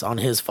has on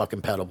his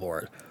fucking pedal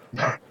board.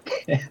 I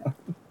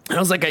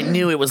was like, I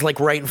knew it was like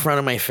right in front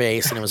of my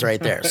face and it was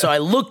right there. So I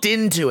looked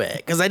into it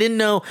because I didn't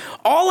know.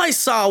 All I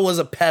saw was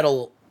a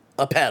pedal.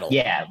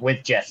 Yeah,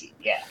 with Jesse.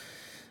 Yeah.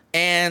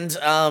 And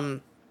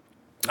I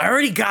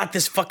already got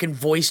this fucking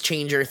voice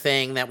changer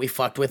thing that we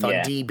fucked with on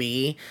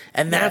DB,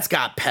 and that's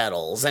got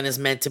pedals and is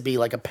meant to be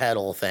like a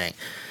pedal thing.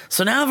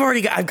 So now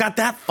I've got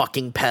that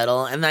fucking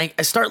pedal, and I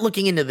start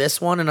looking into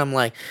this one, and I'm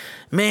like,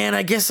 man,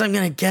 I guess I'm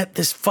gonna get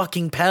this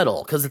fucking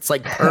pedal because it's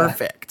like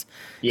perfect.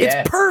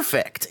 Yeah. It's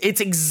perfect.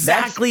 It's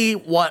exactly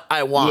what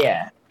I want.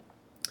 Yeah.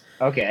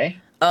 Okay.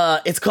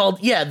 It's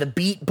called the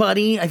Beat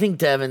Buddy. I think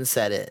Devin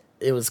said it.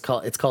 It's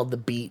called the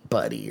Beat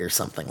Buddy or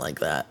something like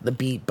that. The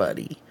Beat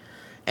Buddy.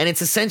 And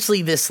it's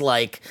essentially this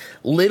like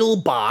little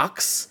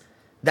box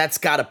that's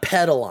got a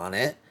pedal on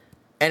it,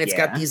 and it's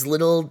got these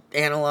little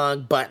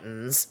analog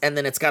buttons, and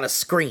then it's got a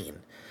screen.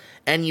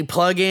 And you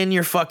plug in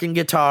your fucking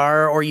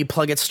guitar, or you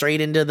plug it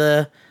straight into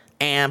the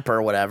amp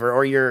or whatever,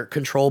 or your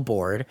control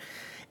board,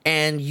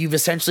 and you've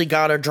essentially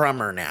got a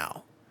drummer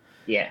now.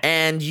 Yeah.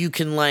 And you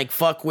can like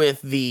fuck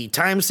with the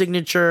time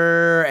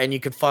signature, and you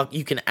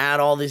can add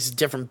all these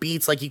different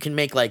beats. Like you can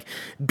make like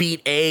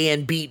beat A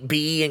and beat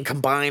B and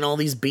combine all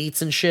these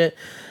beats and shit.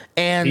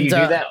 And do you do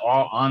that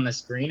all on the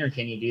screen, or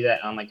can you do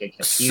that on like a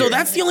computer? So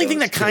that's the only thing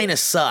that kind of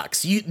sucks.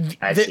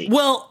 See.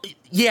 Well,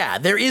 yeah,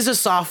 there is a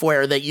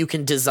software that you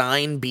can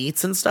design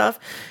beats and stuff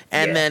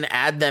and then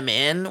add them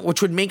in,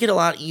 which would make it a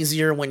lot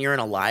easier when you're in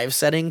a live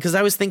setting. Because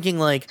I was thinking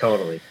like,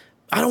 totally.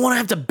 I don't want to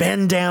have to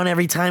bend down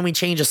every time we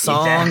change a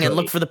song and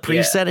look for the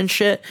preset and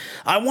shit.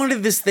 I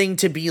wanted this thing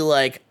to be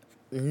like,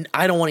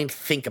 I don't want to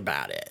think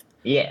about it.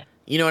 Yeah.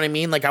 You know what I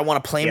mean? Like, I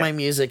want to play my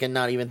music and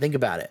not even think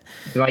about it.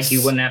 Like,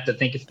 you wouldn't have to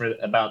think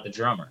about the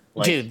drummer.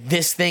 Like, dude,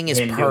 this thing is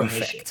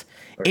perfect.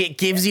 It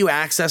gives you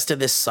access to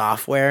this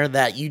software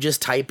that you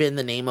just type in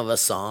the name of a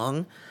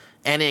song,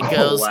 and it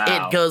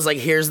goes like,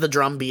 here's the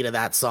drum beat of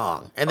that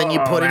song. And then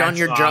you put it on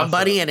your drum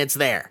buddy, and it's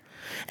there.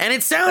 And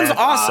it sounds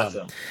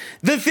awesome.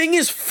 The thing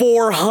is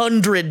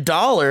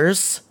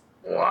 $400.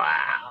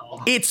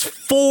 Wow. It's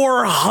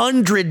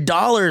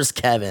 $400,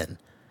 Kevin.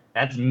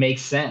 That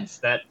makes sense.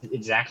 That's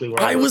exactly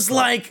where I was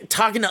like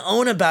talking to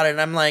Owen about it, and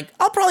I'm like,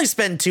 I'll probably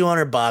spend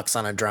 $200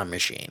 on a drum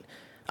machine.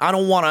 I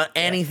don't want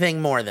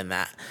anything more than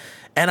that.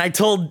 And I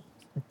told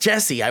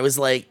Jesse, I was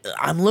like,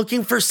 I'm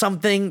looking for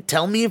something.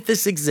 Tell me if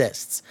this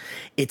exists.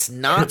 It's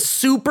not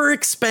super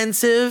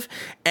expensive,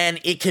 and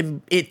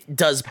it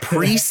does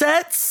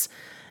presets.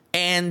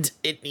 And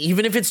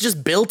even if it's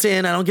just built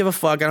in, I don't give a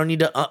fuck. I don't need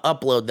to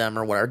upload them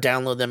or whatever,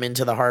 download them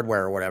into the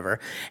hardware or whatever.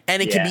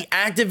 And it can be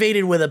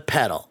activated with a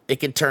pedal. It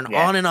can turn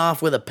on and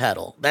off with a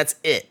pedal. That's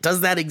it.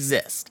 Does that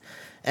exist?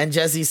 And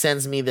Jesse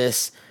sends me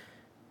this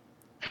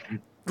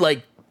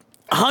like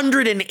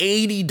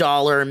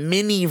 $180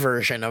 mini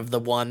version of the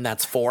one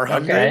that's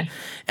 $400. Okay.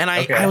 And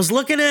I was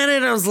looking at it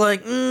and I was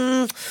like,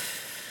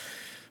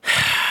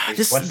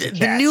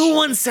 the new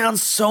one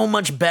sounds so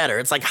much better.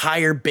 It's like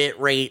higher bit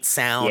rate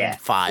sound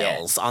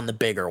files on the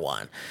bigger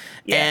one.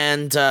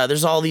 And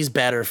there's all these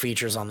better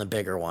features on the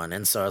bigger one.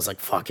 And so I was like,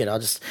 fuck it.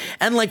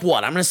 And like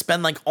what? I'm going to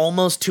spend like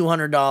almost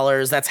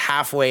 $200. That's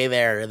halfway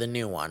there to the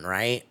new one,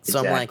 right? So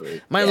I'm like,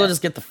 might as well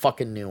just get the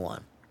fucking new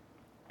one.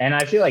 And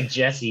I feel like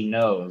Jesse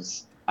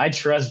knows. I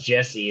trust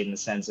Jesse in the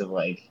sense of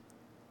like,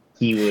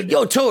 he would.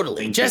 Yo,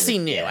 totally. Jesse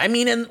knew. Yeah. I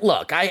mean, and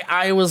look,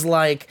 I was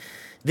like,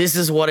 this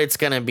is what it's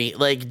going to be.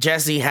 Like,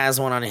 Jesse has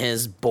one on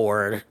his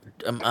board,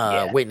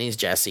 Whitney's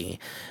Jesse.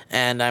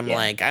 And I'm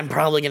like, I'm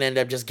probably going to end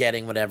up just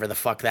getting whatever the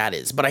fuck that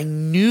is. But I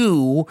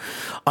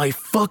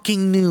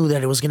fucking knew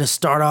that it was going to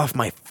start off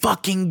my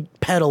fucking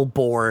pedal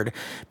board.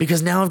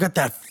 Because now I've got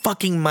that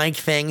fucking mic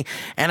thing.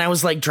 And I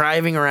was like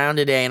driving around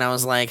today and I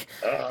was like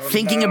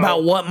thinking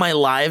about what my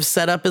live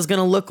setup is going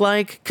to look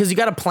like. Because you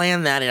got to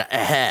plan that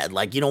ahead.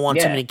 Like, you don't want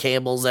too many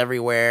cables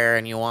everywhere.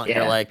 And you want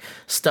your like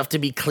stuff to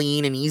be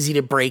clean and easy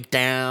to break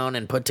down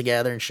and put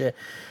together and shit.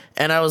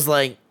 And I was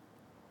like,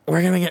 where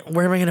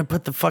am I gonna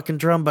put the fucking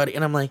drum buddy?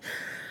 And I'm like,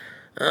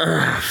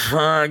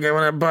 fuck, I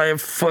wanna buy a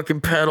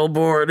fucking pedal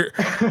board.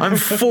 I'm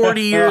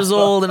 40 years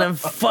old and I'm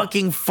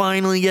fucking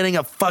finally getting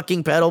a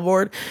fucking pedal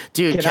board.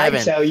 Dude,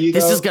 Kevin,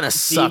 this is gonna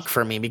suck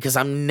for me because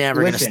I'm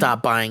never gonna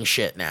stop buying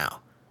shit now.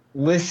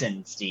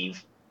 Listen,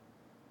 Steve.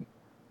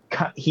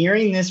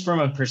 Hearing this from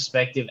a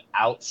perspective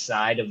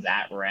outside of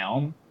that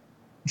realm,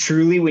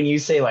 truly, when you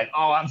say like,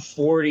 "Oh, I'm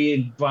 40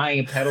 and buying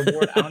a pedal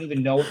board," I don't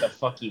even know what the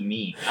fuck you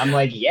mean. I'm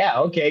like, yeah,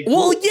 okay,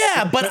 cool. Well,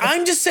 yeah, but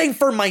I'm just saying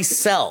for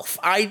myself.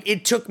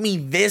 It took me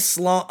this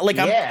long. Like,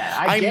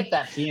 I get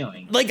that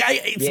feeling. Like,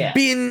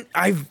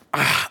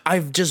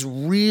 I've just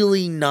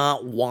really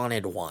not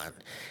wanted one,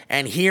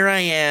 and here I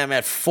am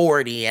at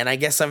 40, and I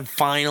guess I'm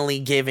finally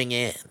giving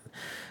in.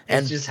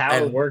 It's just how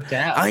it worked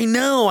out. I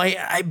know.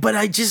 But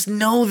I just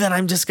know that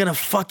I'm just gonna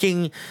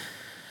fucking.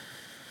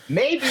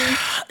 Maybe.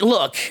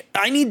 Look,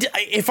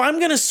 if I'm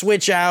going to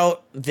switch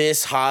out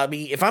this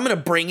hobby, if I'm going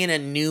to bring in a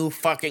new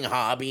fucking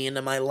hobby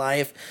into my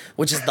life,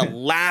 which is the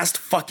last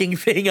fucking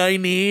thing I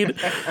need,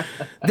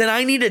 then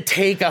I need to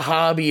take a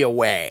hobby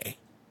away.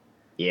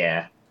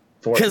 Yeah.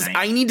 Because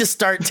I need to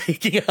start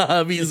taking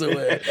hobbies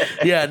away.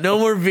 Yeah, no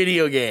more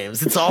video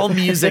games. It's all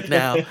music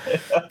now.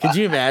 Could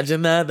you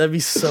imagine that? That'd be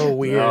so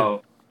weird.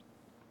 No.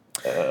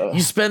 You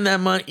spend that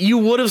money. You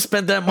would have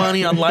spent that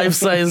money on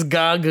life-size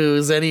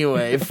gagoos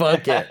anyway.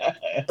 Fuck it.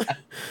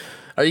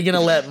 Are you gonna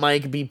let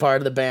Mike be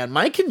part of the band?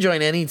 Mike can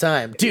join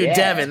anytime, dude.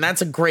 Devin,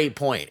 that's a great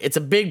point. It's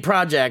a big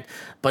project,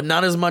 but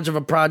not as much of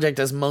a project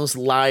as most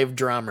live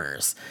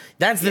drummers.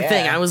 That's the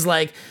thing. I was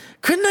like,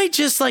 couldn't I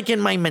just, like, in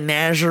my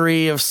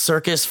menagerie of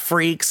circus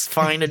freaks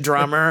find a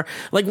drummer?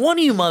 Like, one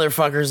of you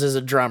motherfuckers is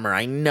a drummer.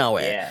 I know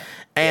it. Yeah.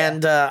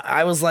 And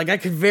I was like, I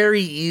could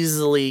very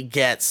easily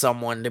get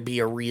someone to be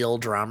a real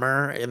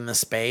drummer in the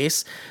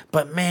space.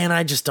 But, man,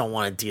 I just don't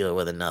want to deal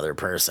with another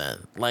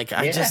person. Like,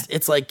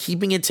 it's like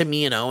keeping it to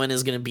me and Owen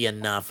is going to be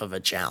enough of a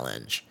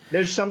challenge.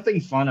 There's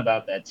something fun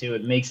about that, too.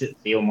 It makes it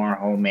feel more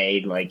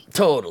homemade. Like,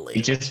 totally.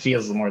 It just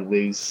feels more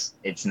loose.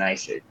 It's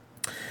nicer.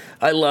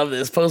 I love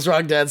this. Post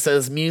Rock Dad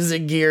says,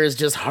 music gear is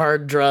just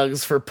hard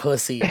drugs for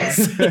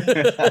pussies.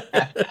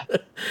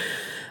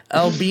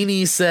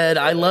 Albini said,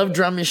 I love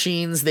drum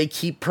machines. They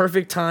keep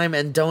perfect time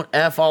and don't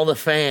F all the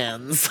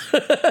fans.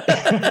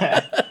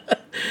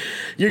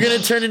 You're going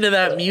to turn into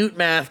that mute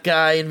math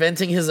guy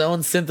inventing his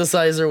own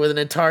synthesizer with an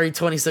Atari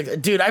 26.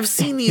 Dude, I've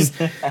seen these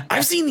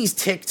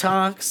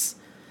TikToks,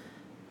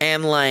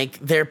 and like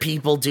they're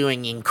people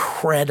doing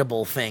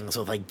incredible things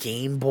with like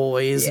Game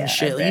Boys and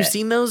shit. You've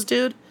seen those,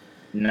 dude?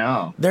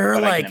 No.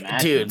 They're like,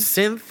 dude,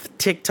 synth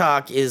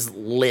TikTok is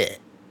lit.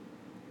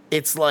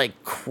 It's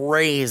like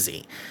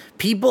crazy.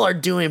 People are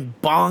doing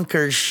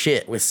bonkers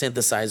shit with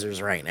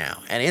synthesizers right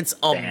now, and it's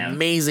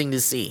amazing to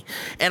see.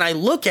 And I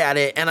look at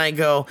it and I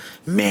go,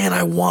 man,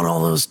 I want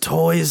all those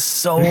toys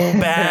so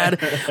bad.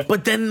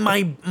 But then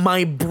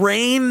my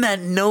brain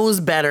that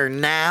knows better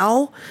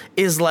now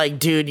is like,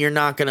 dude, you're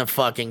not going to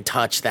fucking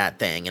touch that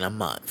thing in a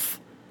month.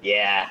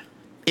 Yeah.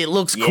 It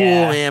looks cool,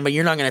 man, but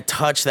you're not going to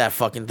touch that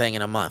fucking thing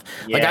in a month.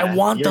 Yeah, like, I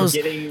want those...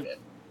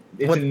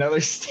 It's another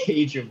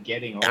stage of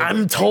getting older.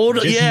 I'm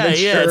totally,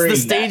 it's the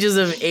stages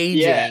of aging.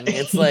 Yeah.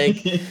 It's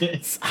like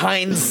it's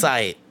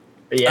hindsight.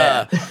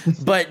 Yeah.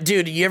 But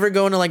dude, you ever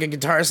go into like a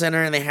Guitar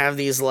Center and they have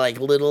these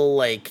like little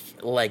like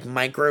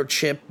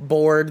microchip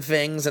board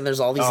things, and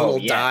there's all these little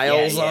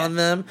dials on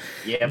them?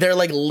 Yeah. They're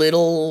like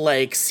little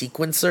like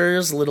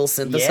sequencers, little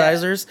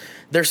synthesizers. Yeah.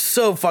 They're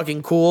so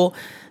fucking cool.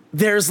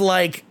 There's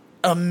like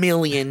a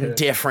million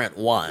different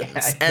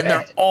ones, and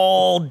they're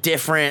all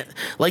different.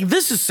 Like,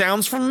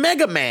 sounds from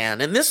Mega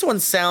Man, and this one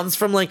sounds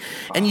from like,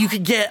 and you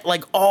could get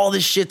like all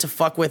this shit to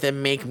fuck with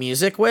and make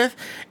music with.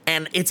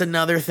 And it's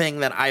another thing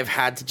that I've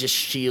had to just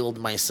shield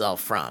myself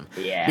from,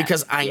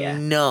 because I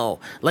know,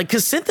 like,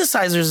 because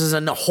synthesizers is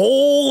a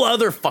whole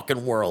other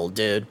fucking world,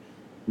 dude.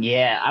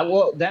 Yeah,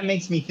 well, that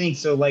makes me think.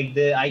 So, like,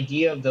 the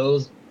idea of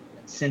those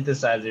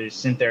synthesizers,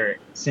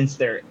 since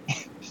they're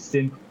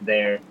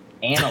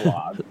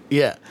analog,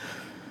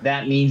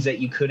 that means that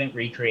you couldn't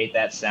recreate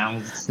that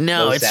sound.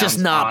 No, it's just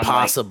not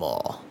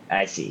possible.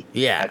 I see.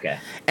 Yeah. Okay.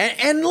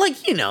 And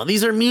like, you know,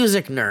 these are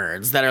music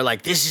nerds that are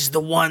like, this is the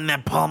one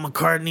that Paul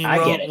McCartney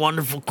wrote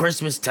Wonderful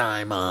Christmas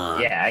Time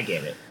on. Yeah, I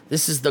get it.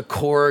 This is the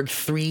Korg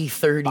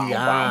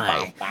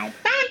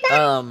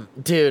 330i.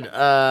 Dude,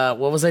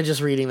 what was I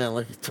just reading that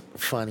looked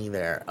funny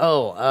there?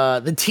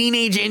 Oh, the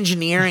Teenage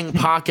Engineering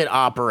pocket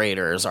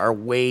operators are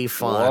way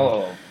fun.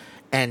 Whoa.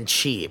 And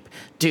cheap,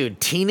 dude.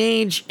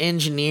 Teenage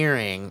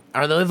Engineering,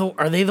 are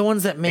they the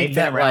ones that make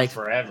that like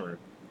forever?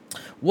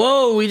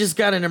 Whoa, we just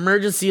got an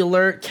emergency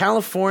alert.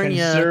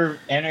 California, conserve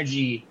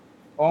energy.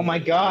 Oh my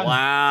god!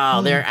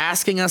 Wow, they're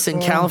asking us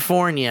in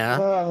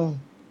California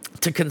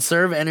to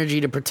conserve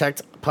energy to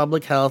protect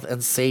public health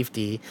and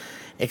safety.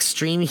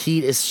 Extreme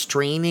heat is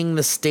straining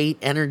the state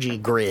energy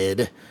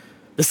grid.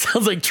 This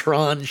sounds like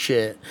Tron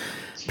shit.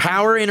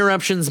 Power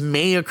interruptions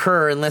may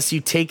occur unless you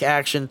take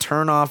action,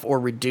 turn off, or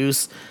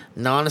reduce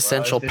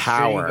non-essential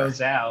power.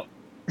 Goes out.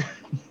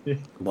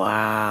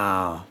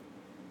 Wow.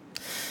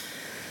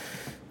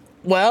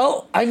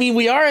 Well, I mean,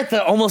 we are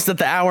almost at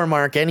the hour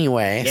mark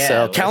anyway. Yeah,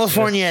 so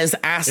California is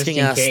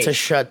asking us to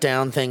shut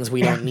down things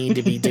we don't need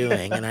to be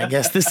doing, and I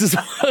guess this is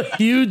a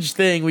huge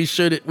thing we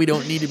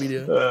don't need to be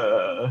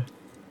doing.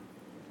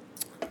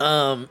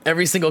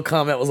 Every single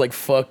comment was like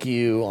 "fuck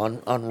you" on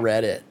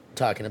Reddit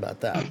talking about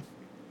that.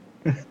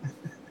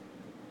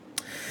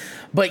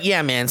 But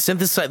yeah, man,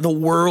 the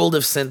world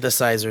of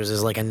synthesizers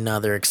is like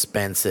another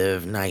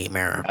expensive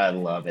nightmare. I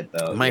love it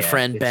though. My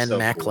friend Ben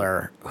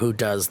Meckler, who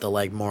does the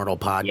like Mortal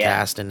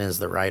podcast and is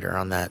the writer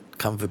on that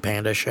Kung Fu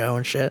Panda show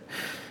and shit,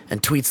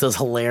 and tweets those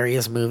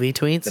hilarious movie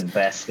tweets. The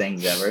best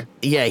things ever.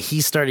 Yeah,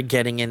 he started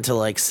getting into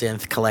like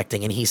synth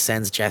collecting, and he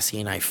sends Jesse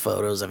and I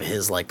photos of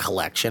his like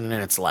collection,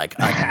 and it's like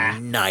a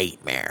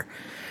nightmare.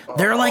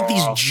 They're like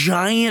these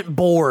giant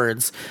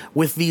boards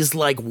with these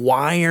like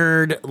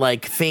wired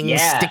like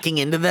things sticking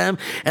into them.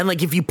 And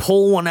like if you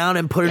pull one out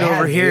and put it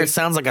over here, it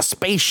sounds like a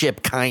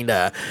spaceship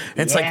kinda. And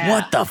it's like,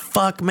 what the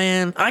fuck,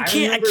 man? I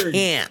can't.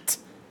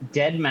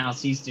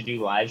 Deadmau5 used to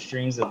do live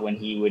streams of when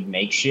he would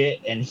make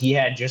shit, and he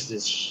had just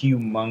this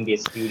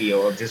humongous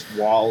studio of just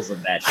walls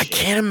of that shit. I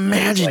can't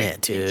imagine it,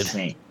 dude.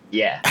 Insane.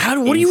 Yeah.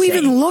 What are you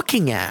even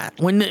looking at?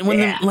 What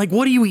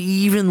are you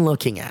even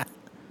looking at?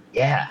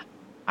 Yeah.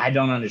 I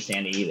don't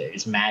understand it either.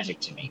 It's magic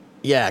to me.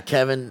 Yeah,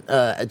 Kevin,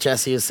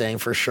 Jesse is saying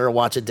for sure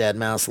watch a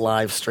Deadmau5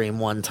 live stream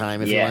one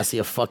time if you want to see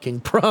a fucking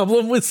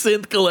problem with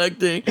synth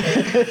collecting.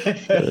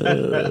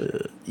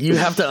 You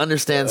have to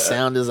understand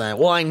sound design.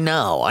 Well, I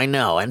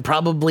know, and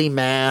probably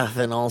math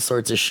and all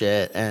sorts of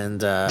shit,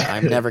 and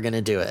I'm never going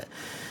to do it.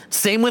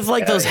 Same with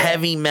like those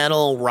heavy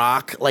metal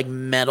rock, like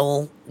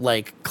metal,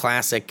 like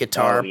classic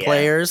guitar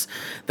players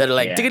that are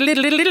like,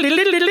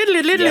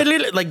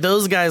 like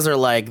those guys are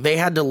like, they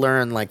had to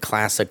learn like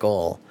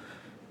classical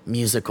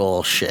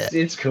musical shit.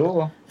 It's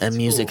cool. And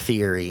music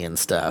theory and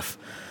stuff.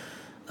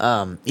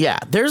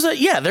 There's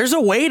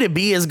a way to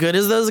be as good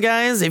as those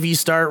guys if you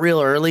start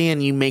real early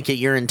and you make it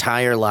your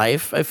entire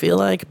life, I feel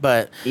like.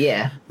 But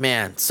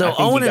man, so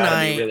Owen and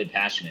I be really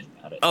passionate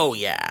about it. Oh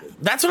yeah.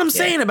 That's what I'm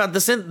saying about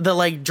the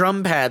like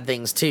drum pad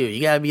things too.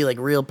 You gotta be like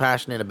real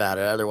passionate about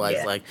it.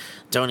 Otherwise, like,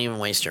 don't even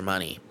waste your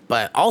money.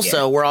 But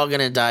also we're all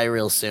gonna die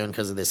real soon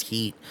because of this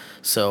heat.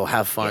 So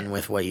have fun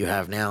with what you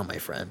have now, my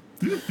friend.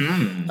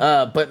 Mm-hmm.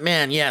 But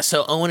man,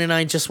 so Owen and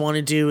I just want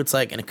to do, it's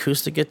like an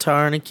acoustic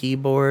guitar and a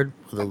keyboard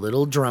with a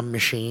little drum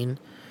machine.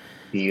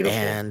 Beautiful.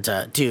 And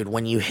dude,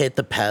 when you hit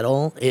the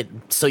pedal,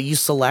 so you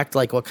select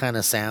like what kind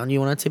of sound you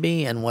want it to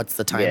be and what's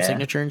the time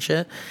signature and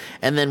shit.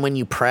 And then when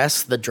you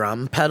press the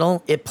drum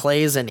pedal, it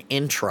plays an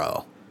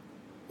intro.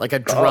 Like a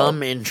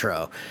drum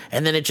intro.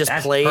 And then it just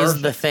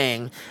plays the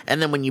thing.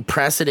 And then when you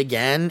press it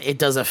again, it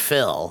does a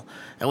fill.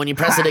 And when you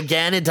press it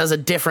again, it does a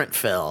different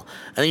fill.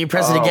 And then you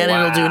press it again,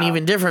 and it'll do an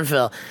even different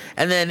fill.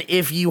 And then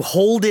if you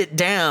hold it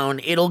down,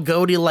 it'll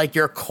go to like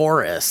your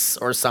chorus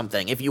or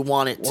something if you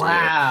want it to.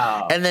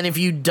 Wow. And then if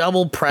you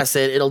double press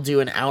it, it'll do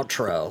an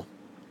outro.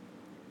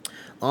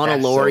 Anna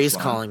Lori's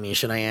calling me.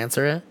 Should I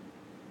answer it?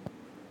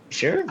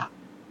 Sure.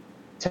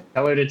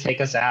 Tell her to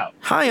take us out.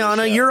 Hi,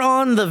 Anna. You're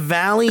on the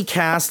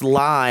Valleycast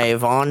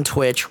live on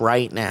Twitch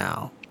right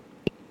now.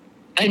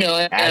 I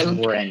know. As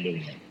we're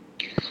ending it.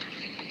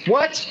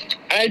 What?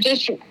 I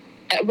just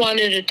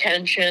wanted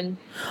attention.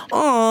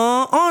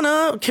 Aw,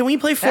 Anna, can we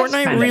play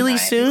Fortnite really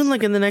soon,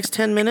 like in the next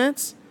 10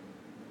 minutes?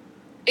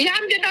 Yeah,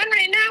 I'm done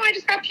right now. I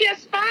just got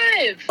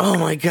PS5. Oh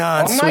my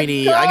god,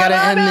 sweetie. I gotta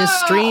end this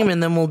stream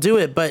and then we'll do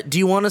it. But do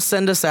you want to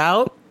send us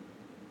out?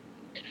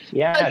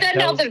 Yeah.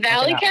 Send out the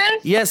Valleycast?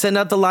 Yeah, send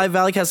out the live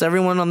Valleycast.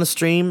 Everyone on the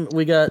stream.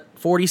 We got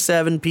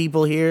 47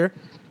 people here.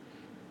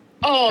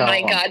 Oh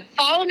my god.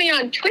 Follow me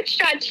on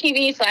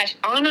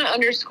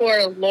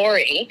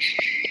twitch.tv/Anna_Lori.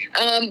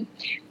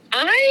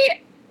 I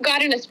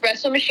got an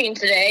espresso machine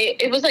today.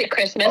 It was like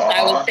Christmas.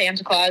 I was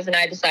Santa Claus and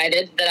I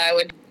decided that I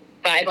would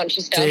buy a bunch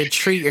of stuff. Dude,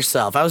 treat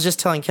yourself. I was just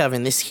telling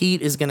Kevin, this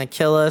heat is going to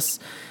kill us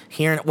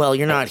here. Well,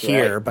 you're not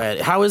here, but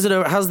how's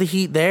the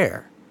heat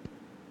there?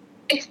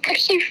 It's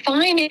actually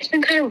fine. It's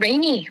been kind of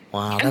rainy.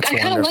 Wow, that's I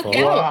kind of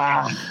wonderful.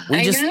 lucked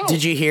out.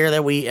 Did you hear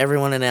that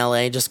everyone in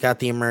LA just got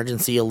the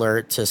emergency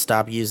alert to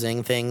stop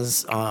using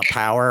things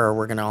power, or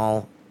we're gonna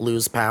all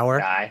lose power?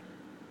 Die.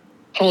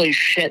 Holy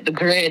shit, the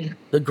grid.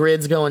 The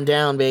grid's going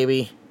down,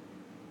 baby.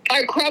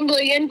 Our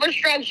crumbling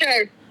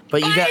infrastructure.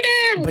 But you got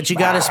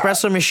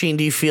espresso machine.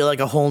 Do you feel like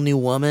a whole new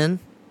woman?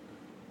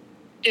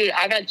 Dude,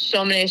 I've had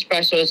so many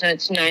espressos and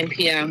it's 9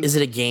 p.m. Is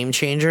it a game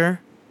changer?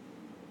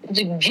 It's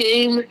a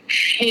game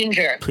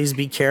changer. Please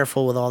be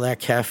careful with all that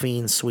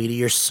caffeine, sweetie.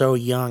 You're so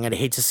young. I'd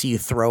hate to see you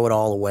throw it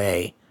all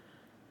away.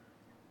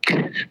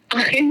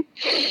 I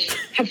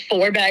have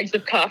 4 bags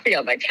of coffee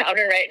on my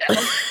counter right now.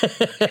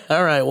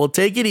 All right, well,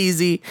 take it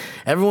easy.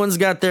 Everyone's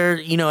got their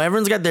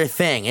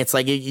thing. It's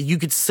like you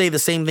could say the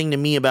same thing to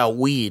me about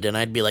weed, and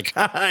I'd be like,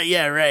 haha,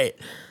 yeah, right.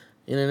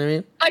 You know what I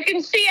mean? I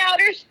can see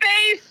outer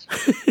space.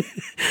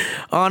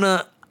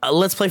 Anna,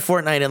 let's play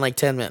Fortnite in like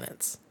 10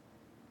 minutes.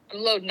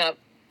 I'm loading up.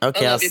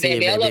 Okay, I'll see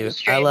you, baby. I love you,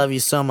 I love you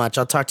so much.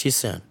 I'll talk to you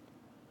soon.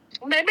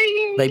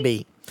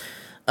 Baby.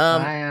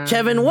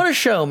 Kevin, what a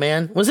show,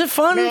 man. Was it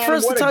fun for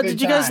us to talk?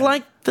 Did you guys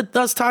like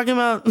us talking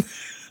about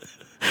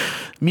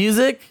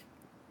music,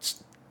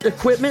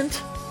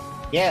 equipment?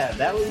 Yeah,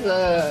 that was,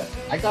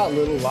 I got a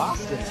little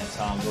lost in that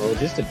song, bro,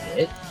 just a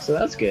bit. So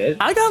that's good.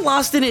 I got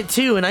lost in it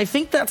too, and I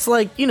think that's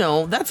like,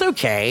 that's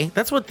okay.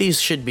 That's what these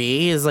should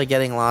be, is like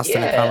getting lost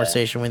in a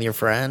conversation with your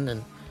friend.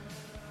 And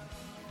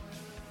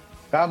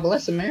God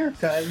bless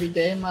America every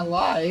day in my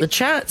life. The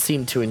chat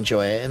seemed to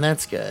enjoy it, and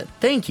that's good.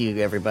 Thank you,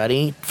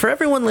 everybody. For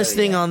everyone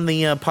listening on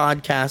the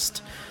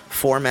podcast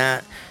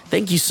format,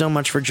 thank you so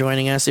much for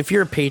joining us. If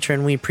you're a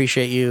patron, we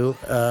appreciate you.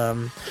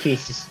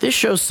 This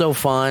show's so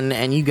fun,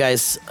 and you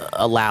guys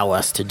allow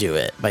us to do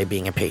it by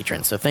being a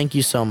patron. So thank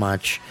you so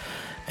much.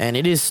 And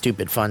it is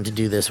stupid fun to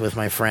do this with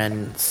my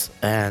friends,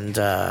 and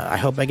I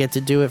hope I get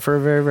to do it for a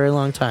very, very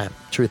long time,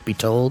 truth be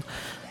told,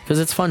 because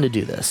it's fun to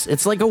do this.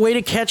 It's like a way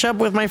to catch up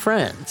with my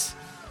friends.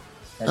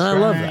 I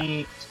love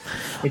that.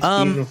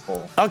 It's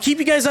beautiful. I'll keep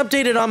you guys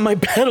updated on my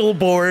pedal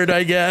board,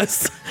 I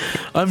guess.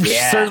 I'm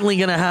certainly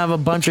going to have a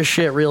bunch of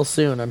shit real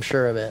soon. I'm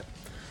sure of it.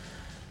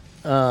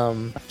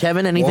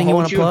 Kevin, anything you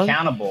want to plug?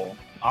 Accountable.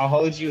 I'll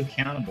hold you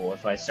accountable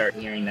if I start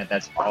hearing that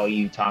that's all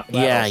you talk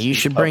about. Yeah, you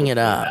should bring it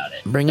up.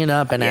 Bring it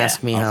up and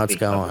ask me how it's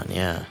going.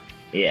 Yeah.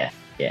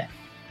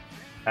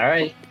 All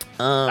right.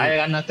 I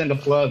got nothing to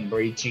plug,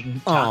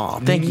 Breaching. Oh,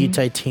 thank you,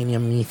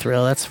 Titanium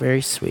Mithril. That's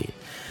very sweet.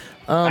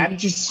 I'm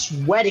just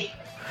sweating.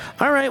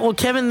 All right. Well,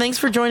 Kevin, thanks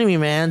for joining me,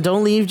 man.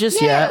 Don't leave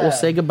just yet. We'll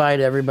say goodbye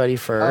to everybody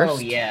first. Oh,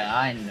 yeah.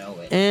 I know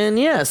it. And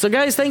yeah. So,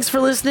 guys, thanks for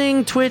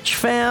listening. Twitch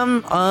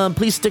fam,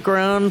 please stick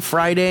around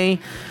Friday.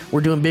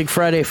 We're doing Big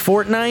Friday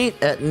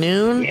Fortnite at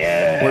noon.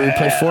 Yeah. Where we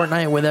play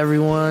Fortnite with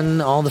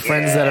everyone, all the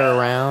friends that are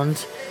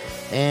around.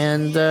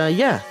 And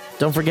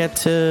don't forget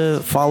to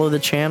follow the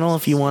channel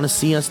if you want to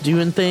see us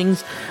doing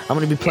things. I'm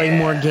going to be playing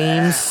more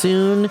games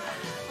soon.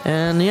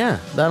 And yeah,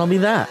 that'll be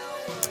that.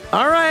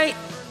 All right.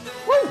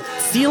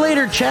 See you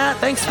later, chat.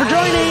 Thanks for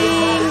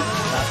joining.